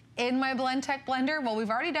desserts in my Blendtec blender. Well, we've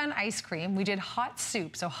already done ice cream. We did hot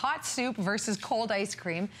soup. So hot soup versus cold ice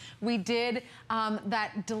cream. We did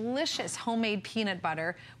that delicious homemade peanut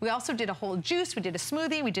butter. We also did a whole juice. We did a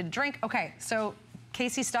smoothie. We did a drink. Okay, so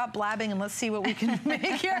Casey, stop blabbing and let's see what we can make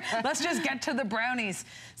here. Let's just get to the brownies.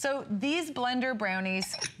 So these blender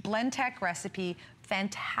brownies, Blendtec recipe,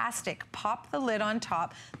 fantastic. Pop the lid on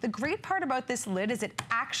top. The great part about this lid is it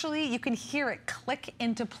actually, you can hear it click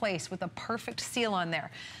into place with a perfect seal on there.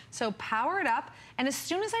 So power it up, and as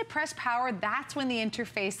soon as I press power, that's when the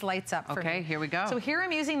interface lights up for me. Okay, here we go. So here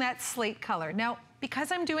I'm using that slate color. Now, because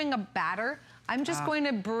I'm doing a batter, I'm just going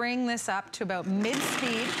to bring this up to about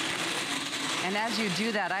mid-speed. And as you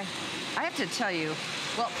do that, I have to tell you,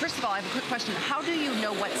 well, first of all, I have a quick question. How do you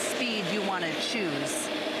know what speed you want to choose?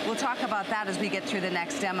 We'll talk about that as we get through the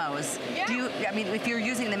next demos. Yeah. Do you, I mean, if you're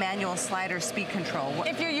using the manual slider speed control.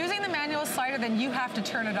 If you're using the manual slider, then you have to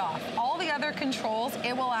turn it off. All the other controls,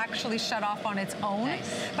 it will actually shut off on its own.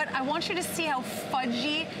 Nice. But I want you to see how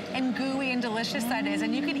fudgy and gooey and delicious that is.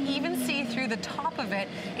 And you can even see through the top of it,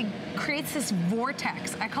 it creates this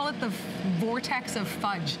vortex. I call it the vortex of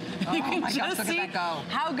fudge. Oh, you can my just gosh, look see at that go.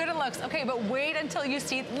 how good it looks. Okay, but wait until you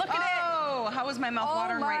see, look at it. how is my mouth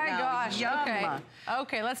watering right now? Oh my gosh, Yum. okay.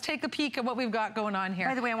 Okay, let's take a peek at what we've got going on here.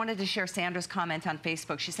 By the way, I wanted to share Sandra's comment on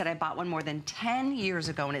Facebook. She said, I bought one more than 10 years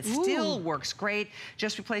ago and it still works great.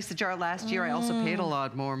 Just replaced the jar last year. I also paid a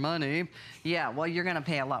lot more money. Yeah, well, you're gonna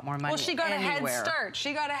pay a lot more money. Well, she got anywhere. a head start.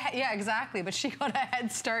 She got a, yeah, exactly, but she got a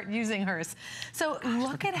head start using hers. So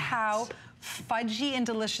look at how fudgy and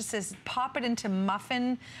delicious is. Pop it into a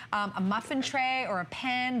muffin tray or a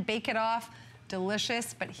pan, bake it off.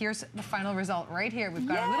 Delicious, but here's the final result right here. We've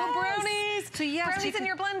got our little brownies. So brownies in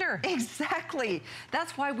your blender. Exactly.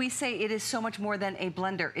 That's why we say it is so much more than a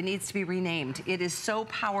blender. It needs to be renamed. It is so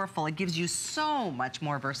powerful. It gives you so much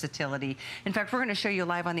more versatility. In fact, we're going to show you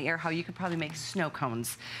live on the air how you could probably make snow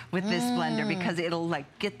cones with this blender because it'll like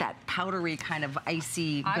get that powdery kind of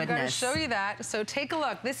icy goodness. I've got to show you that. So take a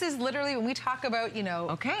look. This is literally when we talk about, you know,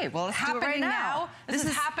 okay, well, let's do it right now. This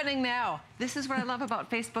is happening now. This is what I love about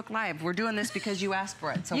Facebook Live. We're doing this because you asked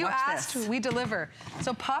for it, so watch this. You asked, we deliver.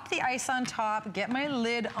 So pop the ice on top, get my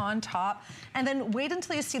lid on top, and then wait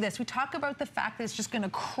until you see this. We talk about the fact that it's just gonna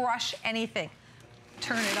crush anything.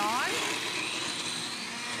 Turn it on. It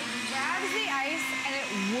grabs the ice and it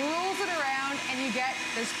whirls it around and you get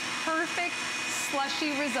this perfect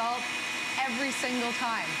slushy result every single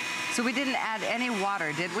time. So we didn't add any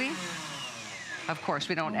water, did we? Of course,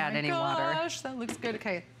 we don't add any water. Oh my gosh, that looks good.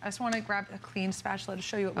 Okay, I just want to grab a clean spatula to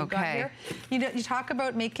show you what we've got here. You talk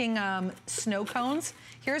about making snow cones.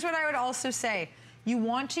 Here's what I would also say. You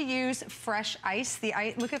want to use fresh ice.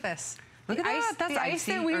 Look at this. Look at that. That's the ice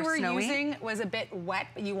that we were snowy. using was a bit wet,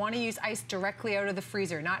 but you want to use ice directly out of the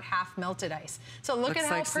freezer, not half melted ice. So look at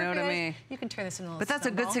how like snow to me. You can turn this into a little But that's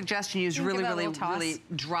a good suggestion. Use really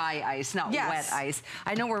dry ice, not wet ice.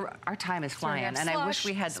 I know our time is flying, and I wish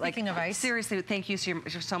we had Speaking of ice. Seriously, thank you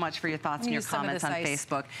so much for your thoughts and your comments on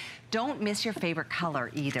Facebook. Don't miss your favorite color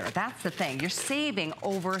either. That's the thing. You're saving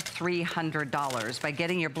over $300 by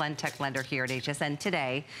getting your Blendtec blender here at HSN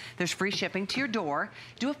today. There's free shipping to your door.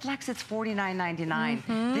 Do a flex, it's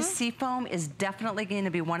 $49.99. This seafoam is definitely going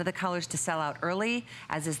to be one of the colors to sell out early,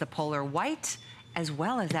 as is the polar white, as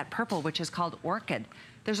well as that purple, which is called orchid.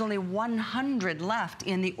 There's only 100 left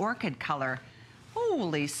in the orchid color.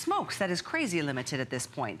 Holy smokes, that is crazy limited at this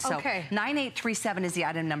point. So 9837 is the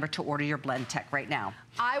item number to order your Blendtec right now.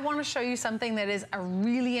 I want to show you something that is a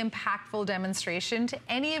really impactful demonstration to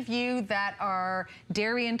any of you that are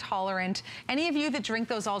dairy intolerant, any of you that drink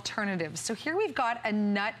those alternatives. So here we've got a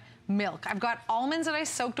nut milk. I've got almonds that I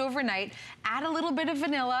soaked overnight, add a little bit of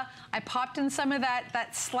vanilla. I popped in some of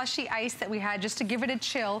that slushy ice that we had just to give it a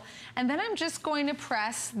chill. And then I'm just going to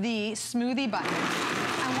press the smoothie button.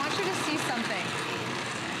 I want you to see something.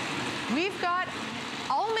 We've got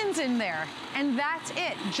almonds in there, and that's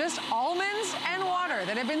it. Just almonds and water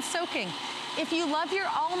that have been soaking. If you love your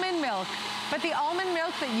almond milk, but the almond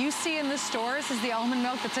milk that you see in the stores is the almond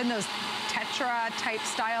milk that's in those Tetra type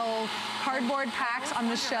style cardboard packs on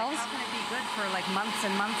the shelves. How can it be good for like months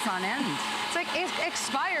and months on end? It's like it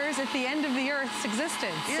expires at the end of the Earth's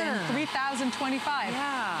existence in 3025.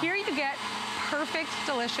 Yeah. Here you get perfect,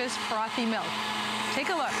 delicious, frothy milk. Take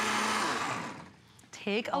a look.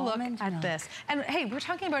 Take a look at this. And hey, we're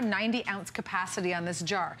talking about 90-ounce capacity on this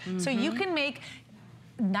jar. So you can make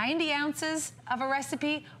 90 ounces of a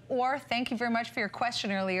recipe, or thank you very much for your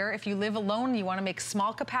question earlier. If you live alone and you want to make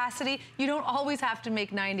small capacity, you don't always have to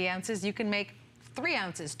make 90 ounces. You can make 3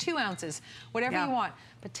 ounces, 2 ounces, whatever you want.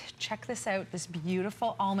 But check this out, this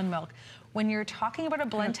beautiful almond milk. When you're talking about a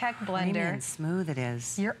Blendtec blender, and smooth it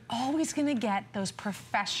is. You're always going to get those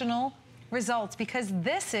professional results because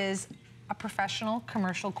this is a professional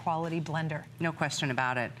commercial quality blender. No question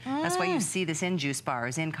about it. That's why you see this in juice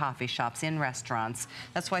bars, in coffee shops, in restaurants.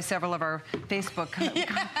 That's why several of our Facebook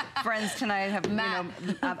friends tonight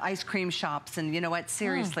have ice cream shops, and you know what,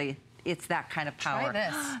 seriously, it's that kind of power. Try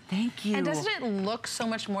this. Thank you. And doesn't it look so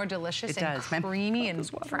much more delicious and creamy and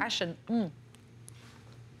fresh and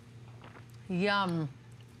yum.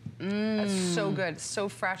 That's so good, so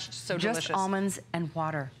fresh, so delicious. Just almonds and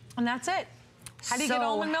water. And that's it. How do you get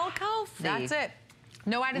almond milk? Healthy. That's it.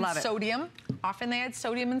 No added sodium. Often they add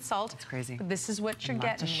sodium and salt. It's crazy. But this is what you're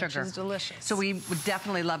getting, which is delicious. So we would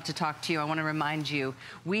definitely love to talk to you. I want to remind you,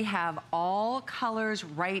 we have all colors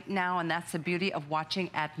right now, and that's the beauty of watching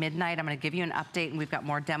at midnight. I'm going to give you an update, and we've got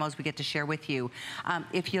more demos we get to share with you.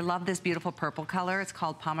 If you love this beautiful purple color, it's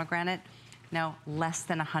called pomegranate. No, less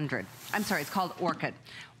than 100. I'm sorry, it's called orchid.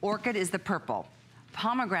 Orchid is the purple.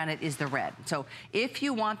 Pomegranate is the red. So if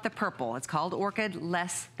you want the purple, it's called orchid,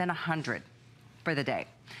 less than 100 for the day.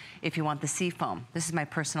 If you want the seafoam, this is my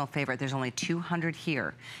personal favorite. There's only 200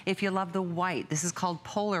 here. If you love the white, this is called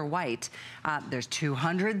Polar White. There's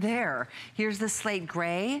 200 there. Here's the slate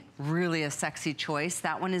gray, really a sexy choice.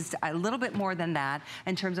 That one is a little bit more than that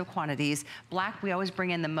in terms of quantities. Black, we always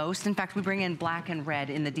bring in the most. In fact, we bring in black and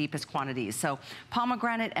red in the deepest quantities. So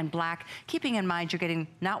pomegranate and black, keeping in mind you're getting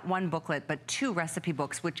not one booklet, but 2 recipe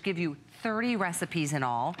books, which give you 30 recipes in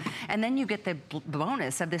all. And then you get the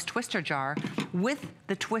bonus of this twister jar with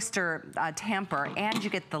the twister tamper, and you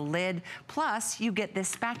get the lid, plus you get this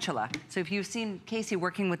spatula. So if you've seen Casey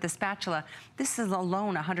working with the spatula, this is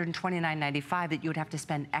alone $129.95 that you would have to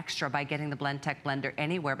spend extra by getting the Blendtec blender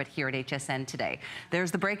anywhere but here at HSN today.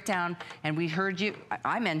 There's the breakdown, and we heard you,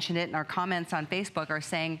 I mentioned it in our comments on Facebook, are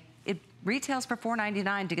saying it retails for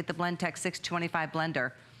 $4.99 to get the Blendtec 625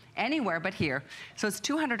 blender. Anywhere but here. So it's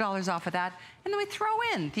 $200 off of that. And then we throw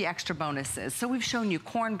in the extra bonuses. So we've shown you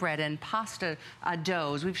cornbread and pasta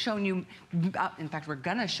doughs. We've shown you, in fact, we're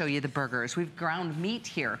gonna show you the burgers. We've ground meat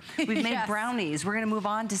here. We've made brownies. We're gonna move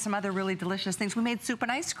on to some other really delicious things. We made soup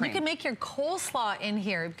and ice cream. You can make your coleslaw in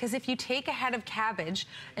here, because if you take a head of cabbage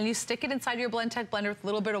and you stick it inside your Blendtec blender with a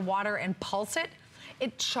little bit of water and pulse it,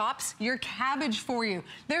 it chops your cabbage for you.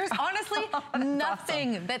 There's honestly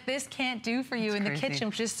nothing awesome. That this can't do for you in the kitchen,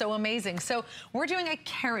 which is so amazing. So we're doing a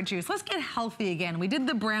carrot juice. Let's get healthy again. We did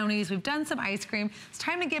the brownies, we've done some ice cream. It's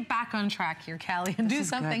time to get back on track here, Callie, and do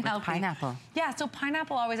something healthy. Pineapple. Yeah, so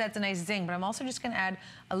pineapple always adds a nice zing, but I'm also just gonna add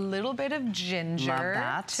a little bit of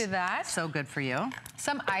ginger to that. So good for you.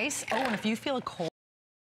 Some ice. Oh, and if you feel a cold,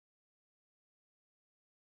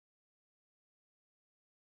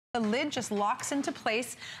 the lid just locks into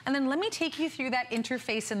place. And then let me take you through that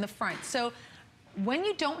interface in the front. So when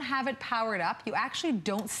you don't have it powered up, you actually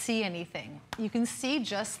don't see anything. You can see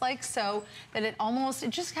just like so that it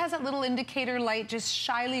just has that little indicator light just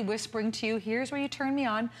shyly whispering to you, here's where you turn me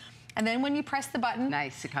on. And then when you press the button,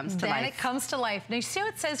 nice, it comes to life. Then it comes to life. Now you see how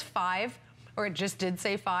it says 5, or it just did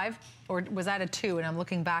say 5, or was that a 2 and I'm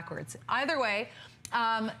looking backwards? Either way,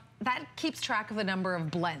 that keeps track of the number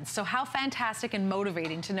of blends. So how fantastic and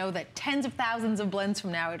motivating to know that tens of thousands of blends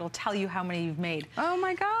from now, it'll tell you how many you've made. Oh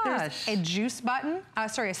my gosh. There's a juice button, a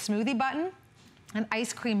smoothie button, an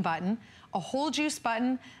ice cream button, a whole juice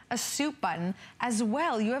button, a soup button. As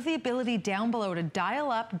well, you have the ability down below to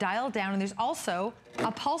dial up, dial down, and there's also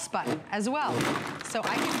a pulse button as well. So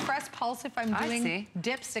I can press pulse if I'm doing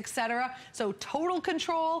dips, etc. So total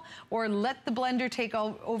control, or let the blender take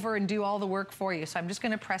over and do all the work for you. So I'm just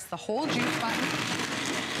gonna press the whole juice button.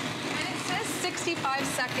 And it says 65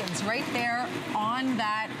 seconds right there on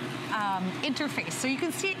that interface. So you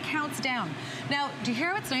can see it counts down. Now, do you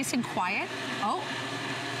hear how it's nice and quiet? Oh.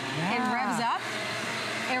 Yeah. It revs up.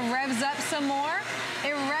 It revs up some more.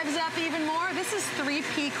 It revs up even more. This is 3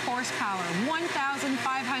 peak horsepower,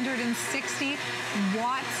 1,560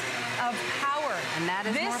 watts of power. And that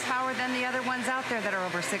is more power than the other ones out there that are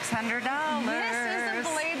over $600. This is a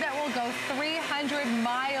blade that will go 300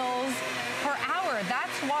 miles per hour.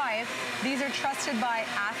 That's why these are trusted by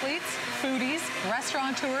athletes, foodies,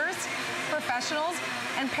 restaurateurs, professionals,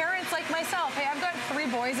 and parents like myself. Hey, I've got 3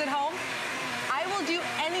 boys at home. I will do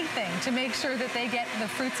anything to make sure that they get the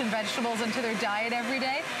fruits and vegetables into their diet every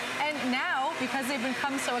day. And now, because they've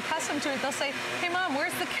become so accustomed to it, they'll say, hey mom,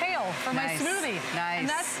 where's the kale for my smoothie? Nice. And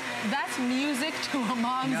that's music to a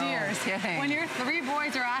mom's ears. Kidding. When your 3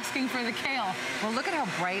 boys are asking for the kale. Well, look at how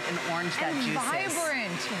bright and orange that juice is.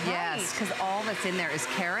 Vibrant, yes, because all that's in there is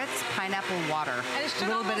carrots, pineapple, water, a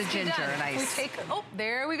little bit of ginger and ice.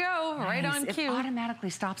 There we go, right on cue. It automatically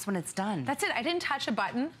stops when it's done. That's it. I didn't touch a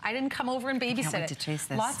button. I didn't come over and babysit can't wait to taste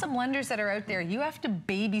this. Lots of blenders that are out there, you have to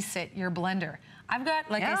babysit your blender. I've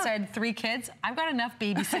got, like I said, 3 kids. I've got enough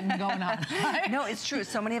babysitting going on. Right? No, it's true.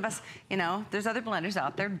 So many of us, you know, there's other blenders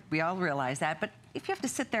out there. We all realize that. But if you have to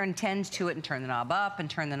sit there and tend to it and turn the knob up and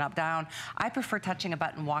turn the knob down, I prefer touching a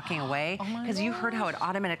button, walking away. Because you heard how it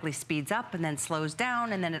automatically speeds up and then slows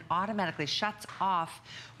down, and then it automatically shuts off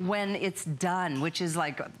when it's done, which is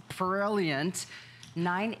like brilliant.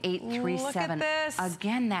 9837. Look at this.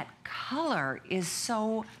 Again, that color is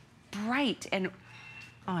so bright and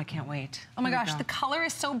oh, I can't wait. Oh my gosh, the color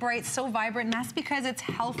is so bright, so vibrant, and that's because it's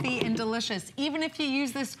healthy and delicious. Even if you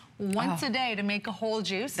use this once a day to make a whole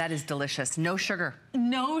juice. That is delicious. No sugar.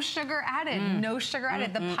 No sugar added. No sugar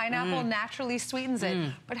added. The pineapple naturally sweetens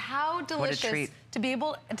it. But how delicious to be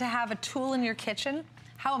able to have a tool in your kitchen.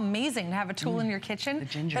 How amazing to have a tool in your kitchen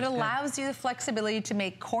that allows you the flexibility to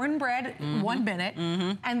make cornbread 1 minute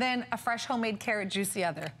and then a fresh homemade carrot juice the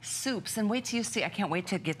other. Soups, and wait till you see, I can't wait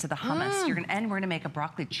to get to the hummus. And we're gonna make a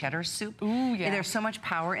broccoli cheddar soup. Ooh, yeah. There's so much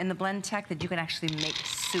power in the Blendtec that you can actually make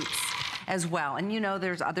soups. as well. And you know,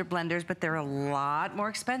 there's other blenders, but they're a lot more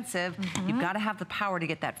expensive. You've got to have the power to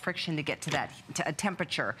get that friction to get to that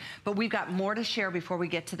temperature. But we've got more to share before we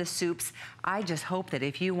get to the soups. I just hope that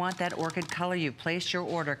if you want that orchid color, you've placed your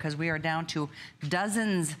order, because we are down to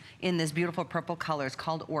dozens in this beautiful purple color. It's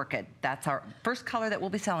called Orchid. That's our first color that we'll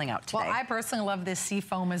be selling out today. Well, I personally love this sea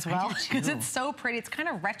foam as well, because it's so pretty. It's kind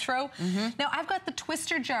of retro. Now, I've got the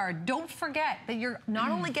twister jar. Don't forget that you're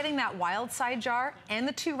not only getting that wild side jar and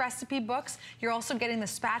the 2 recipe books, you're also getting the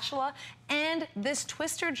spatula and this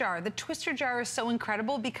twister jar. The twister jar is so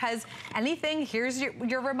incredible because anything, here's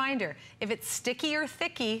your reminder, if it's sticky or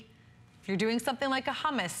thicky, if you're doing something like a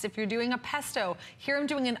hummus, if you're doing a pesto, here I'm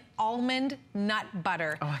doing an almond nut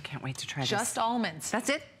butter. Oh, I can't wait to try this. Just almonds. That's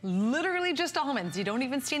it? Literally just almonds. You don't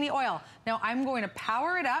even see any oil. Now I'm going to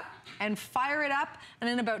power it up and fire it up, and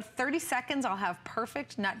in about 30 seconds, I'll have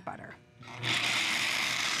perfect nut butter.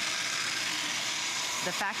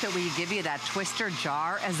 The fact that we give you that twister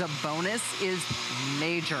jar as a bonus is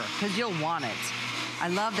major, because you'll want it. I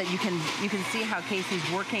love that you can see how Casey's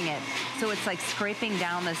working it. So it's like scraping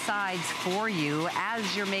down the sides for you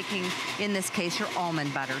as you're making, in this case, your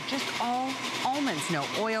almond butter. Just all almonds, no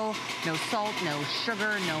oil, no salt, no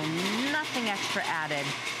sugar, nothing extra added.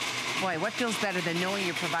 Boy, what feels better than knowing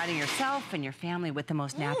you're providing yourself and your family with the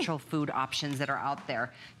most natural food options that are out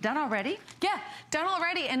there. Done already? Yeah, done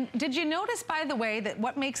already. And did you notice, by the way, that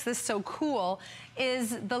what makes this so cool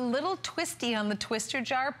is the little twisty on the twister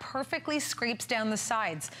jar perfectly scrapes down the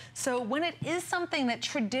sides. So when it is something that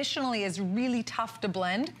traditionally is really tough to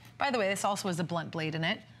blend, by the way, this also has a blunt blade in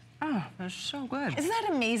it. Oh, that's so good. Isn't that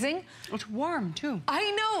amazing? It's warm, too. I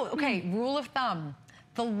know. Okay, rule of thumb.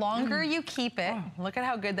 The longer you keep it, look at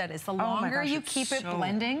how good that is. The longer you keep it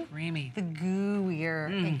blending, creamy, the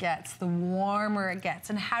gooier it gets, the warmer it gets.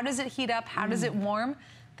 And how does it heat up? How does it warm?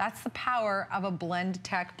 That's the power of a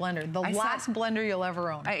Blendtec blender. The last blender you'll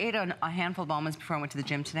ever own. I ate a handful of almonds before I went to the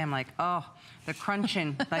gym today. I'm like, oh, the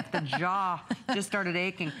crunching, like the jaw just started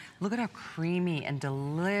aching. Look at how creamy and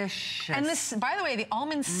delicious. And this, by the way, the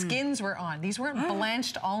almond skins were on. These weren't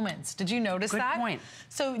blanched almonds. Did you notice that? Good point.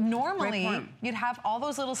 So normally you'd have all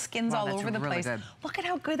those little skins all over the place. Good. Look at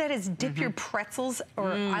how good that is. Dip your pretzels,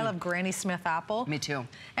 or I love Granny Smith apple. Me too.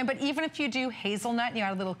 But even if you do hazelnut and you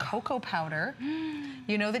add a little cocoa powder,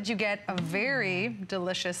 you know that you get a very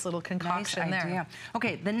delicious little concoction there.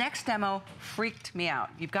 Okay, the next demo freaked me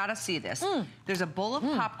out. You've got to see this. There's a bowl of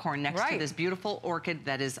popcorn next to this beautiful orchid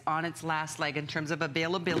that is on its last leg in terms of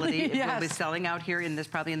availability. It will be selling out here in this,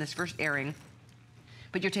 probably in this first airing.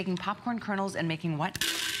 But you're taking popcorn kernels and making what?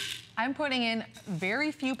 I'm putting in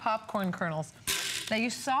very few popcorn kernels. Now you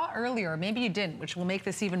saw earlier, maybe you didn't, which will make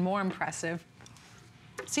this even more impressive.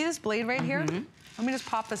 See this blade right here? Let me just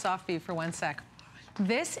pop this off for you for 1 sec.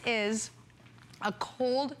 This is a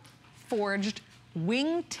cold forged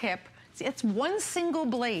wing tip. See, it's one single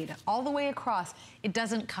blade all the way across. It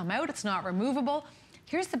doesn't come out, it's not removable.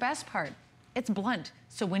 Here's the best part, it's blunt.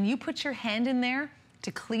 So when you put your hand in there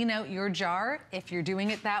to clean out your jar, if you're doing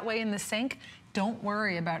it that way in the sink, don't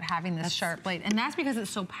worry about having this sharp blade. And that's because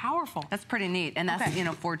it's so powerful. That's pretty neat. And that's, you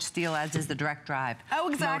know, forged steel, as is the direct drive. Oh,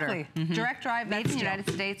 exactly. Direct drive, made in the United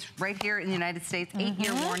States, right here in the United States.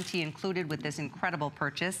 8-year warranty included with this incredible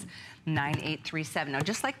purchase. 9837. Now,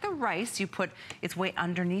 just like the rice, you put its way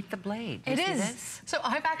underneath the blade. It is. So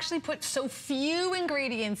I've actually put so few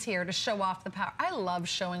ingredients here to show off the power. I love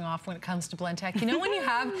showing off when it comes to Blendtec. You know, when you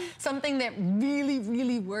have something that really,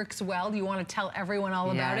 really works well, you want to tell everyone all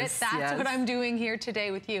about it. That's what I'm doing here today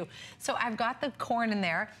with you. So I've got the corn in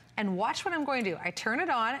there, and watch what I'm going to do. I turn it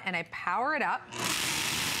on and I power it up.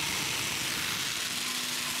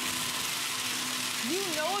 You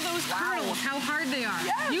know those kernels, how hard they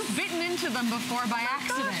are. You've bitten into them before by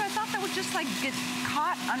accident. Gosh, I thought that would just like get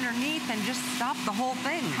caught underneath and just stop the whole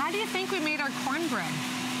thing. How do you think we made our cornbread?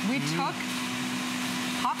 We took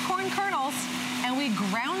popcorn kernels and we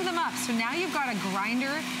ground them up. So now you've got a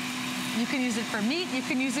grinder. You can use it for meat, you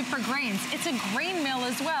can use it for grains. It's a grain mill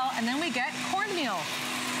as well, and then we get cornmeal.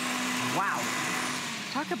 Wow.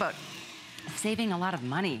 Talk about saving a lot of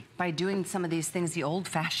money by doing some of these things the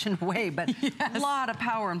old-fashioned way, but a lot of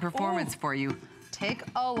power and performance for you. Take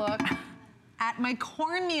a look at my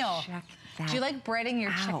cornmeal. Check that Do you like breading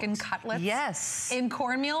your chicken cutlets? In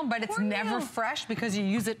cornmeal, but it's never fresh because you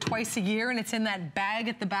use it twice a year and it's in that bag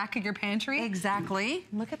at the back of your pantry? Exactly.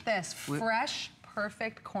 Look at this, fresh,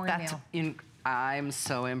 perfect cornmeal. I'm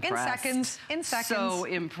so impressed. In seconds. So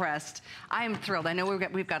impressed. I am thrilled. I know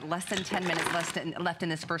we've got less than 10 minutes left in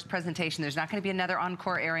this first presentation. There's not going to be another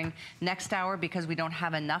encore airing next hour because we don't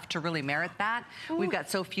have enough to really merit that. Ooh. We've got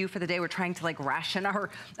so few for the day. We're trying to like ration our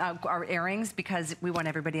airings because we want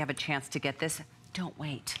everybody to have a chance to get this. Don't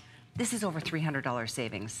wait. This is over $300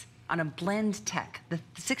 savings on a Blendtec, the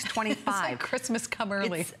 625. It's like Christmas come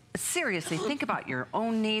early. Seriously, think about your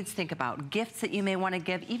own needs. Think about gifts that you may want to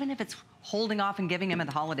give, even if it's holding off and giving them at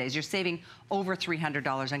the holidays. You're saving over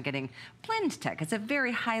 $300 on getting Blendtec. It's a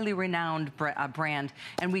very highly renowned brand,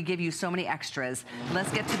 and we give you so many extras.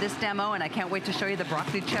 Let's get to this demo, and I can't wait to show you the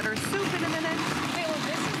broccoli cheddar soup in a minute. Okay, well,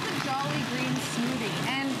 this is the Jolly Green Smoothie.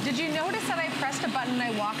 And did you notice that I pressed a button and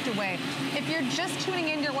I walked away? If you're just tuning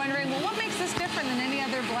in, you're wondering, well, what makes this different than any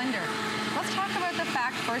other blender? Let's talk about the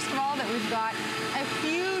fact, first of all, that we've got a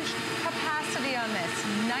huge capacity on this.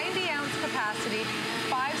 90-ounce capacity,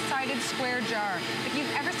 5-sided square jar. If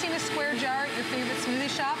you've ever seen a square jar at your favorite smoothie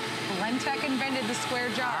shop, Blendtec invented the square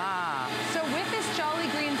jar. So with this Jolly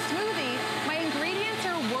Green Smoothie, my ingredients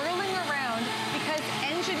are whirling around because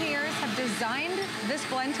engineers have designed this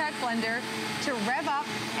Blendtec blender to rev up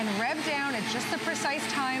and rev down at just the precise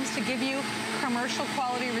times to give you commercial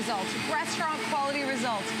quality results, restaurant quality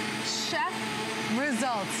results, chef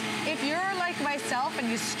results. If you're like myself and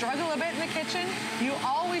you struggle a bit in the kitchen, you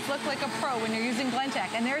always look like a pro when you're using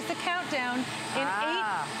Blendtec. And there's the countdown. In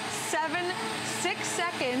 8, 7, 6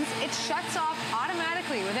 seconds, it shuts off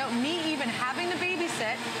automatically without me even having to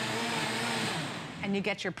babysit. And you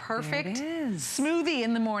get your perfect smoothie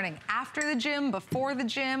in the morning, after the gym, before the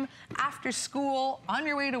gym, after school, on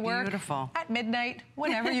your way to work, at midnight,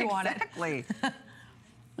 whenever you want it. Exactly.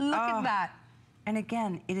 Look at that. And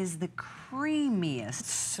again, it is the creamiest,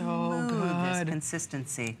 smoothest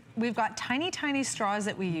consistency. We've got tiny, tiny straws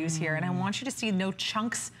that we use here, and I want you to see no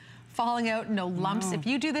chunks falling out, no lumps. If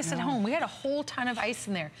you do this at home, we had a whole ton of ice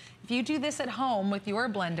in there. If you do this at home with your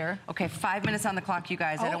blender. Okay, 5 minutes on the clock, you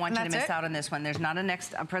guys. I don't want you to miss out on this one. There's not a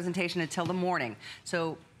next presentation until the morning.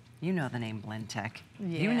 So you know the name Blendtec.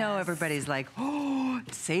 Yes. You know everybody's like, oh,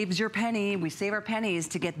 it saves your penny. We save our pennies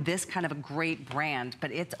to get this kind of a great brand,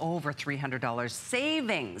 but it's over $300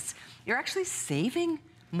 savings. You're actually saving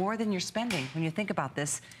more than you're spending when you think about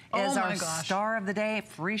this. As our star of the day,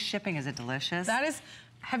 free shipping. Is it delicious? That is.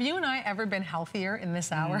 Have you and I ever been healthier in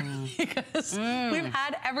this hour? Because we've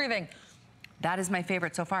had everything. That is my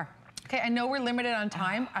favorite so far. Okay, I know we're limited on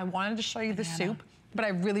time. I wanted to show you the soup, but I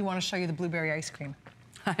really want to show you the blueberry ice cream.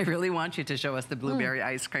 I really want you to show us the blueberry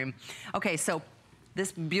ice cream. Okay, so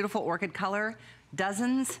this beautiful orchid color,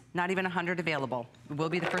 dozens, not even 100 available. It will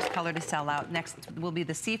be the first color to sell out. Next will be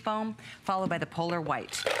the seafoam, followed by the polar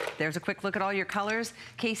white. There's a quick look at all your colors.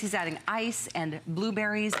 Casey's adding ice and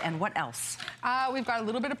blueberries, and what else? We've got a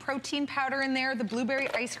little bit of protein powder in there. The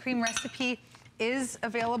blueberry ice cream recipe is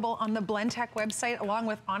available on the Blendtec website, along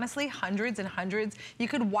with, honestly, hundreds and hundreds. You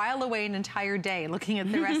could while away an entire day looking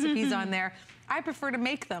at the recipes on there. I prefer to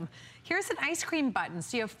make them. Here's an ice cream button.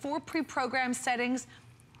 So you have 4 pre-programmed settings,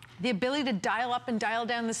 the ability to dial up and dial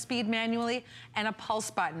down the speed manually, and a pulse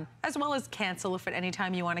button, as well as cancel if at any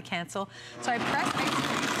time you want to cancel. So I press ice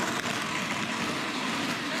cream,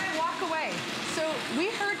 and I walk away. So we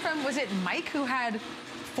heard from, was it Mike, who had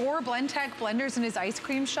 4 Blendtec blenders in his ice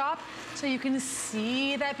cream shop? So you can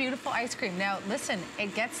see that beautiful ice cream. Now listen,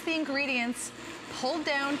 it gets the ingredients pulled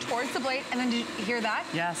down towards the blade, and then did you hear that?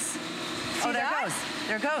 Yes. Oh, there it goes.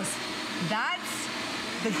 There it goes. That's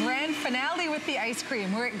the grand finale with the ice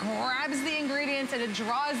cream, where it grabs the ingredients and it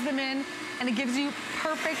draws them in, and it gives you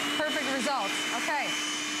perfect results. Okay.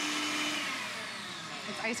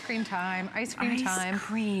 It's ice cream time, ice cream time. Ice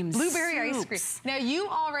cream, blueberry ice cream. Now, you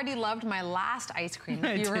already loved my last ice cream,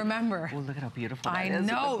 if you remember. Oh, look at how beautiful that is. I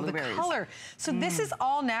know, the color. So this is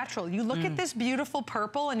all natural. You look at this beautiful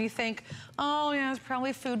purple and you think, oh yeah, it's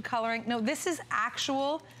probably food coloring. No, this is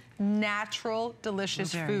actual, natural,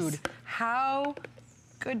 delicious food. How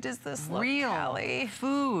good does this look, Kelly?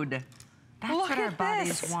 Food. That's what our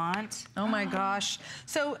bodies want. Oh my gosh.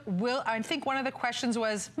 So I think one of the questions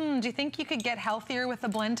was, do you think you could get healthier with a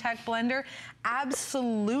Blendtec blender?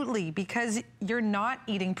 Absolutely, because you're not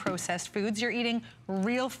eating processed foods. You're eating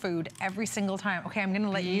real food every single time. Okay, I'm gonna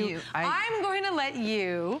let I'm going to let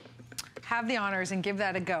you have the honors and give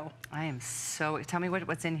that a go. I am so, tell me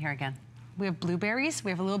what's in here again. We have blueberries, we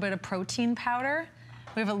have a little bit of protein powder,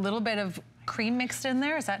 we have a little bit of cream mixed in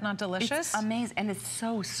there. Is that not delicious? It's amazing, and it's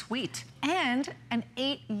so sweet. And an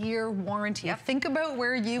 8-year warranty. Yep. Think about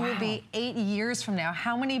where you will be 8 years from now.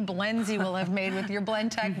 How many blends you will have made with your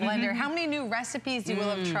Blendtec blender. How many new recipes you will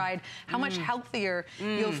have tried. How much healthier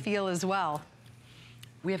you'll feel as well.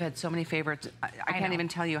 We have had so many favorites. I can't even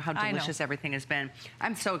tell you how delicious everything has been.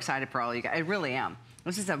 I'm so excited for all you guys. I really am.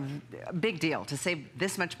 This is a big deal to save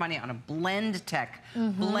this much money on a Blendtec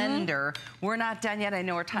blender. We're not done yet. I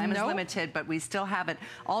know our time is limited, but we still have it.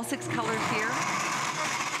 All 6 colors here.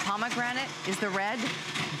 Pomegranate is the red,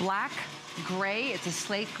 black, gray. It's a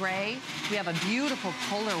slate gray. We have a beautiful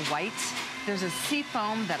polar white. There's a sea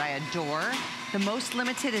foam that I adore. The most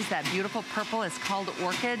limited is that beautiful purple. It's called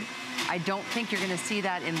Orchid. I don't think you're gonna see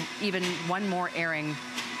that in even one more airing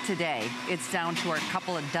today. It's down to a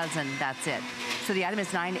couple of dozen, that's it. So the item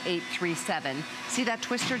is 9837. See that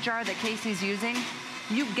twister jar that Casey's using?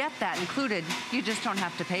 You get that included, you just don't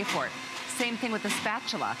have to pay for it. Same thing with the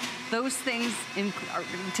spatula. Those things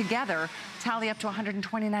together tally up to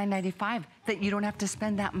 $129.95 that you don't have to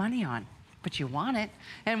spend that money on. But you want it,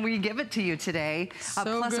 and we give it to you today. So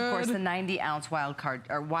plus, good. of course, the 90-ounce wild card,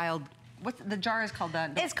 or wild, what the jar is called?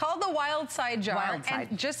 It's called the Wild Side jar. Wild Side.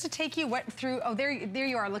 And just to take you through, oh, there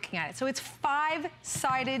you are looking at it. So it's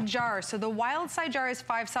 5-sided jar. So the Wild Side jar is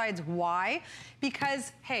 5 sides. Why?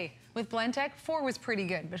 Because, hey, with Blendtec, 4 was pretty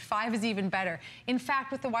good, but 5 is even better. In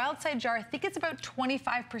fact, with the Wild Side jar, I think it's about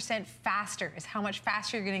 25% faster is how much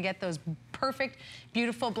faster you're gonna get those perfect,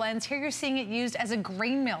 beautiful blends. Here you're seeing it used as a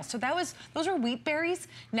grain mill. So those are wheat berries.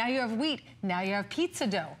 Now you have wheat, now you have pizza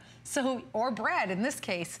dough. So, or bread in this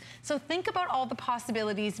case. So think about all the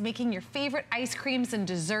possibilities, making your favorite ice creams and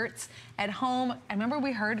desserts at home. I remember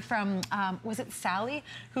we heard from, was it Sally,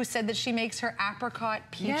 who said that she makes her apricot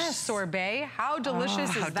peach sorbet. How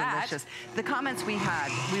delicious is that? Delicious. The comments we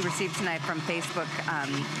received tonight from Facebook,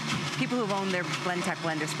 people who've owned their Blendtec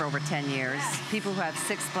blenders for over 10 years, people who have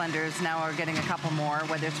 6 blenders now are getting a couple more,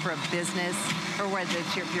 whether it's for a business or whether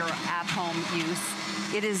it's your at-home use.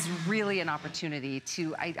 It is really an opportunity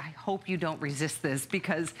to, I hope you don't resist this,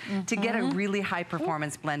 because to get a really high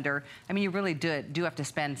performance blender, I mean, you really do have to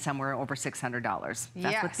spend somewhere over $600.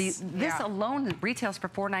 That's what this alone retails for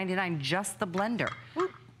 $4.99, just the blender.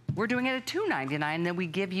 We're doing it at $2.99, and then we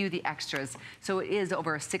give you the extras. So it is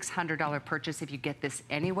over a $600 purchase if you get this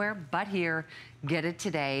anywhere but here. Get it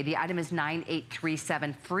today. The item is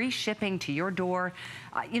 9837. Free shipping to your door.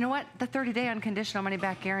 You know what? The 30-day unconditional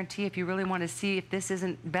money-back guarantee, if you really want to see if this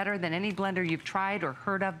isn't better than any blender you've tried or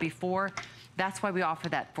heard of before, that's why we offer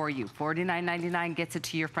that for you. $49.99 gets it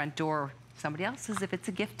to your front door. Somebody else's if it's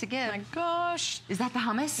a gift to give. Oh my gosh. Is that the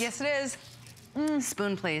hummus? Yes, it is.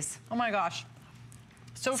 Spoon, please. Oh my gosh.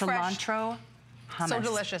 So cilantro fresh. Hummus. So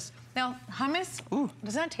delicious. Now, hummus,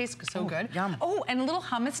 doesn't that taste so good? Yum. Oh, and a little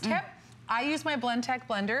hummus tip. I use my Blendtec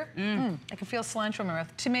blender. I can feel cilantro in my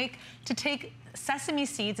mouth. To take sesame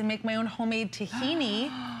seeds and make my own homemade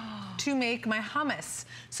tahini to make my hummus.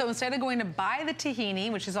 So instead of going to buy the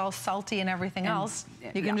tahini, which is all salty and everything else,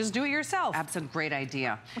 you can just do it yourself. That's a great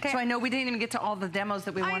idea. Okay. So I know we didn't even get to all the demos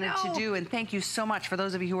that we wanted to do, and thank you so much for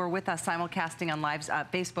those of you who are with us simulcasting on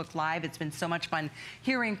Facebook Live. It's been so much fun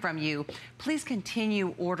hearing from you. Please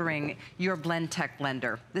continue ordering your Blendtec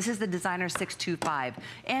blender. This is the Designer 625.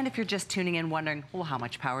 And if you're just tuning in wondering, well, how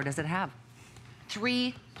much power does it have?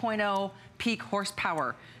 3.0 peak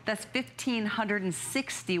horsepower. That's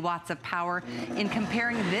 1,560 watts of power. In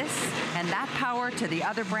comparing this and that power to the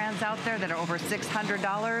other brands out there that are over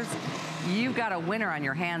 $600, you've got a winner on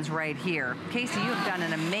your hands right here. Casey, you have done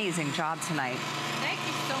an amazing job tonight. Thank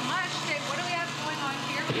you so much. Okay, what do we have going on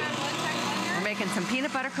here? We have Blendtec blender. We're making some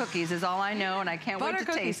peanut butter cookies is all I know, and I can't wait to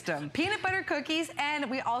taste them. Peanut butter cookies, and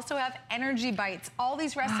we also have energy bites. All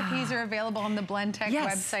these recipes are available on the Blendtec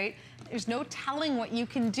website. There's no telling what you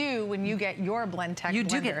can do when you get your Blendtec blender. You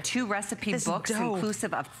do get 2 recipe books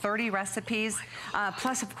inclusive of 30 recipes.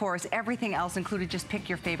 Plus, of course, everything else included. Just pick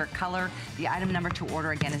your favorite color. The item number to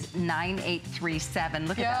order, again, is 9837.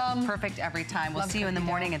 Look at that. Perfect every time. We'll see you in the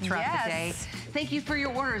morning and throughout the day. Thank you for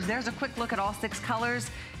your orders. There's a quick look at all 6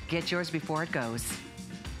 colors. Get yours before it goes.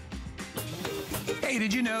 Hey,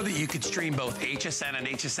 did you know that you could stream both HSN and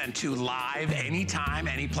HSN2 live anytime,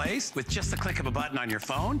 anyplace? With just the click of a button on your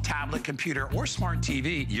phone, tablet, computer, or smart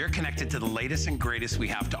TV, you're connected to the latest and greatest we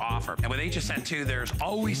have to offer. And with HSN2, there's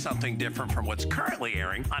always something different from what's currently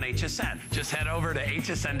airing on HSN. Just head over to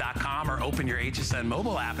hsn.com or open your HSN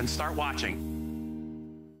mobile app and start watching.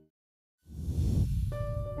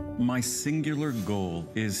 My singular goal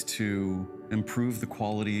is to improve the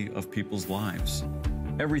quality of people's lives.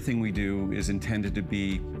 Everything we do is intended to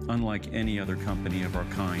be unlike any other company of our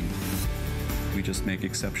kind. We just make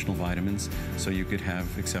exceptional vitamins so you could have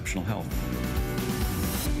exceptional health.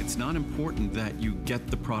 It's not important that you get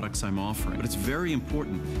the products I'm offering, but it's very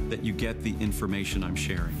important that you get the information I'm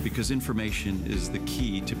sharing, because information is the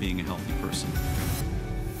key to being a healthy person.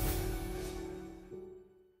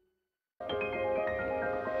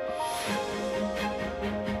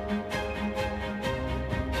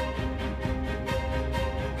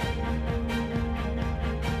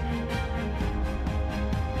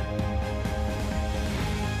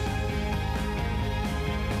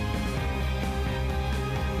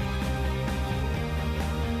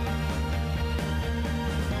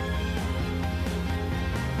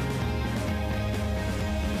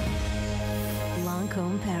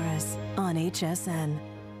 on HSN.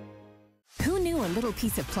 Who knew a little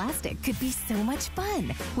piece of plastic could be so much fun?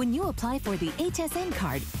 When you apply for the HSN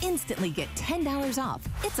card, instantly get $10 off.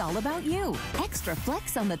 It's all about you. Extra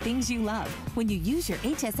flex on the things you love. When you use your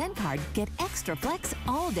HSN card, get extra flex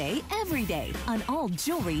all day, every day on all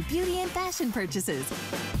jewelry, beauty, and fashion purchases.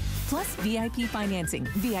 Plus VIP financing,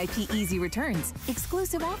 VIP easy returns,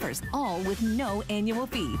 exclusive offers, all with no annual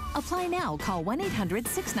fee. Apply now. Call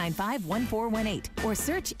 1-800-695-1418 or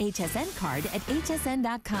search HSN card at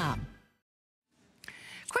hsn.com.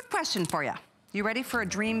 Quick question for you. You ready for a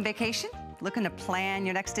dream vacation? Looking to plan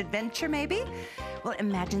your next adventure, maybe? Well,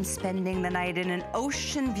 imagine spending the night in an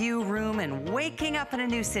ocean view room and waking up in a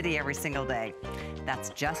new city every single day.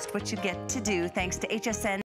 That's just what you get to do thanks to HSN.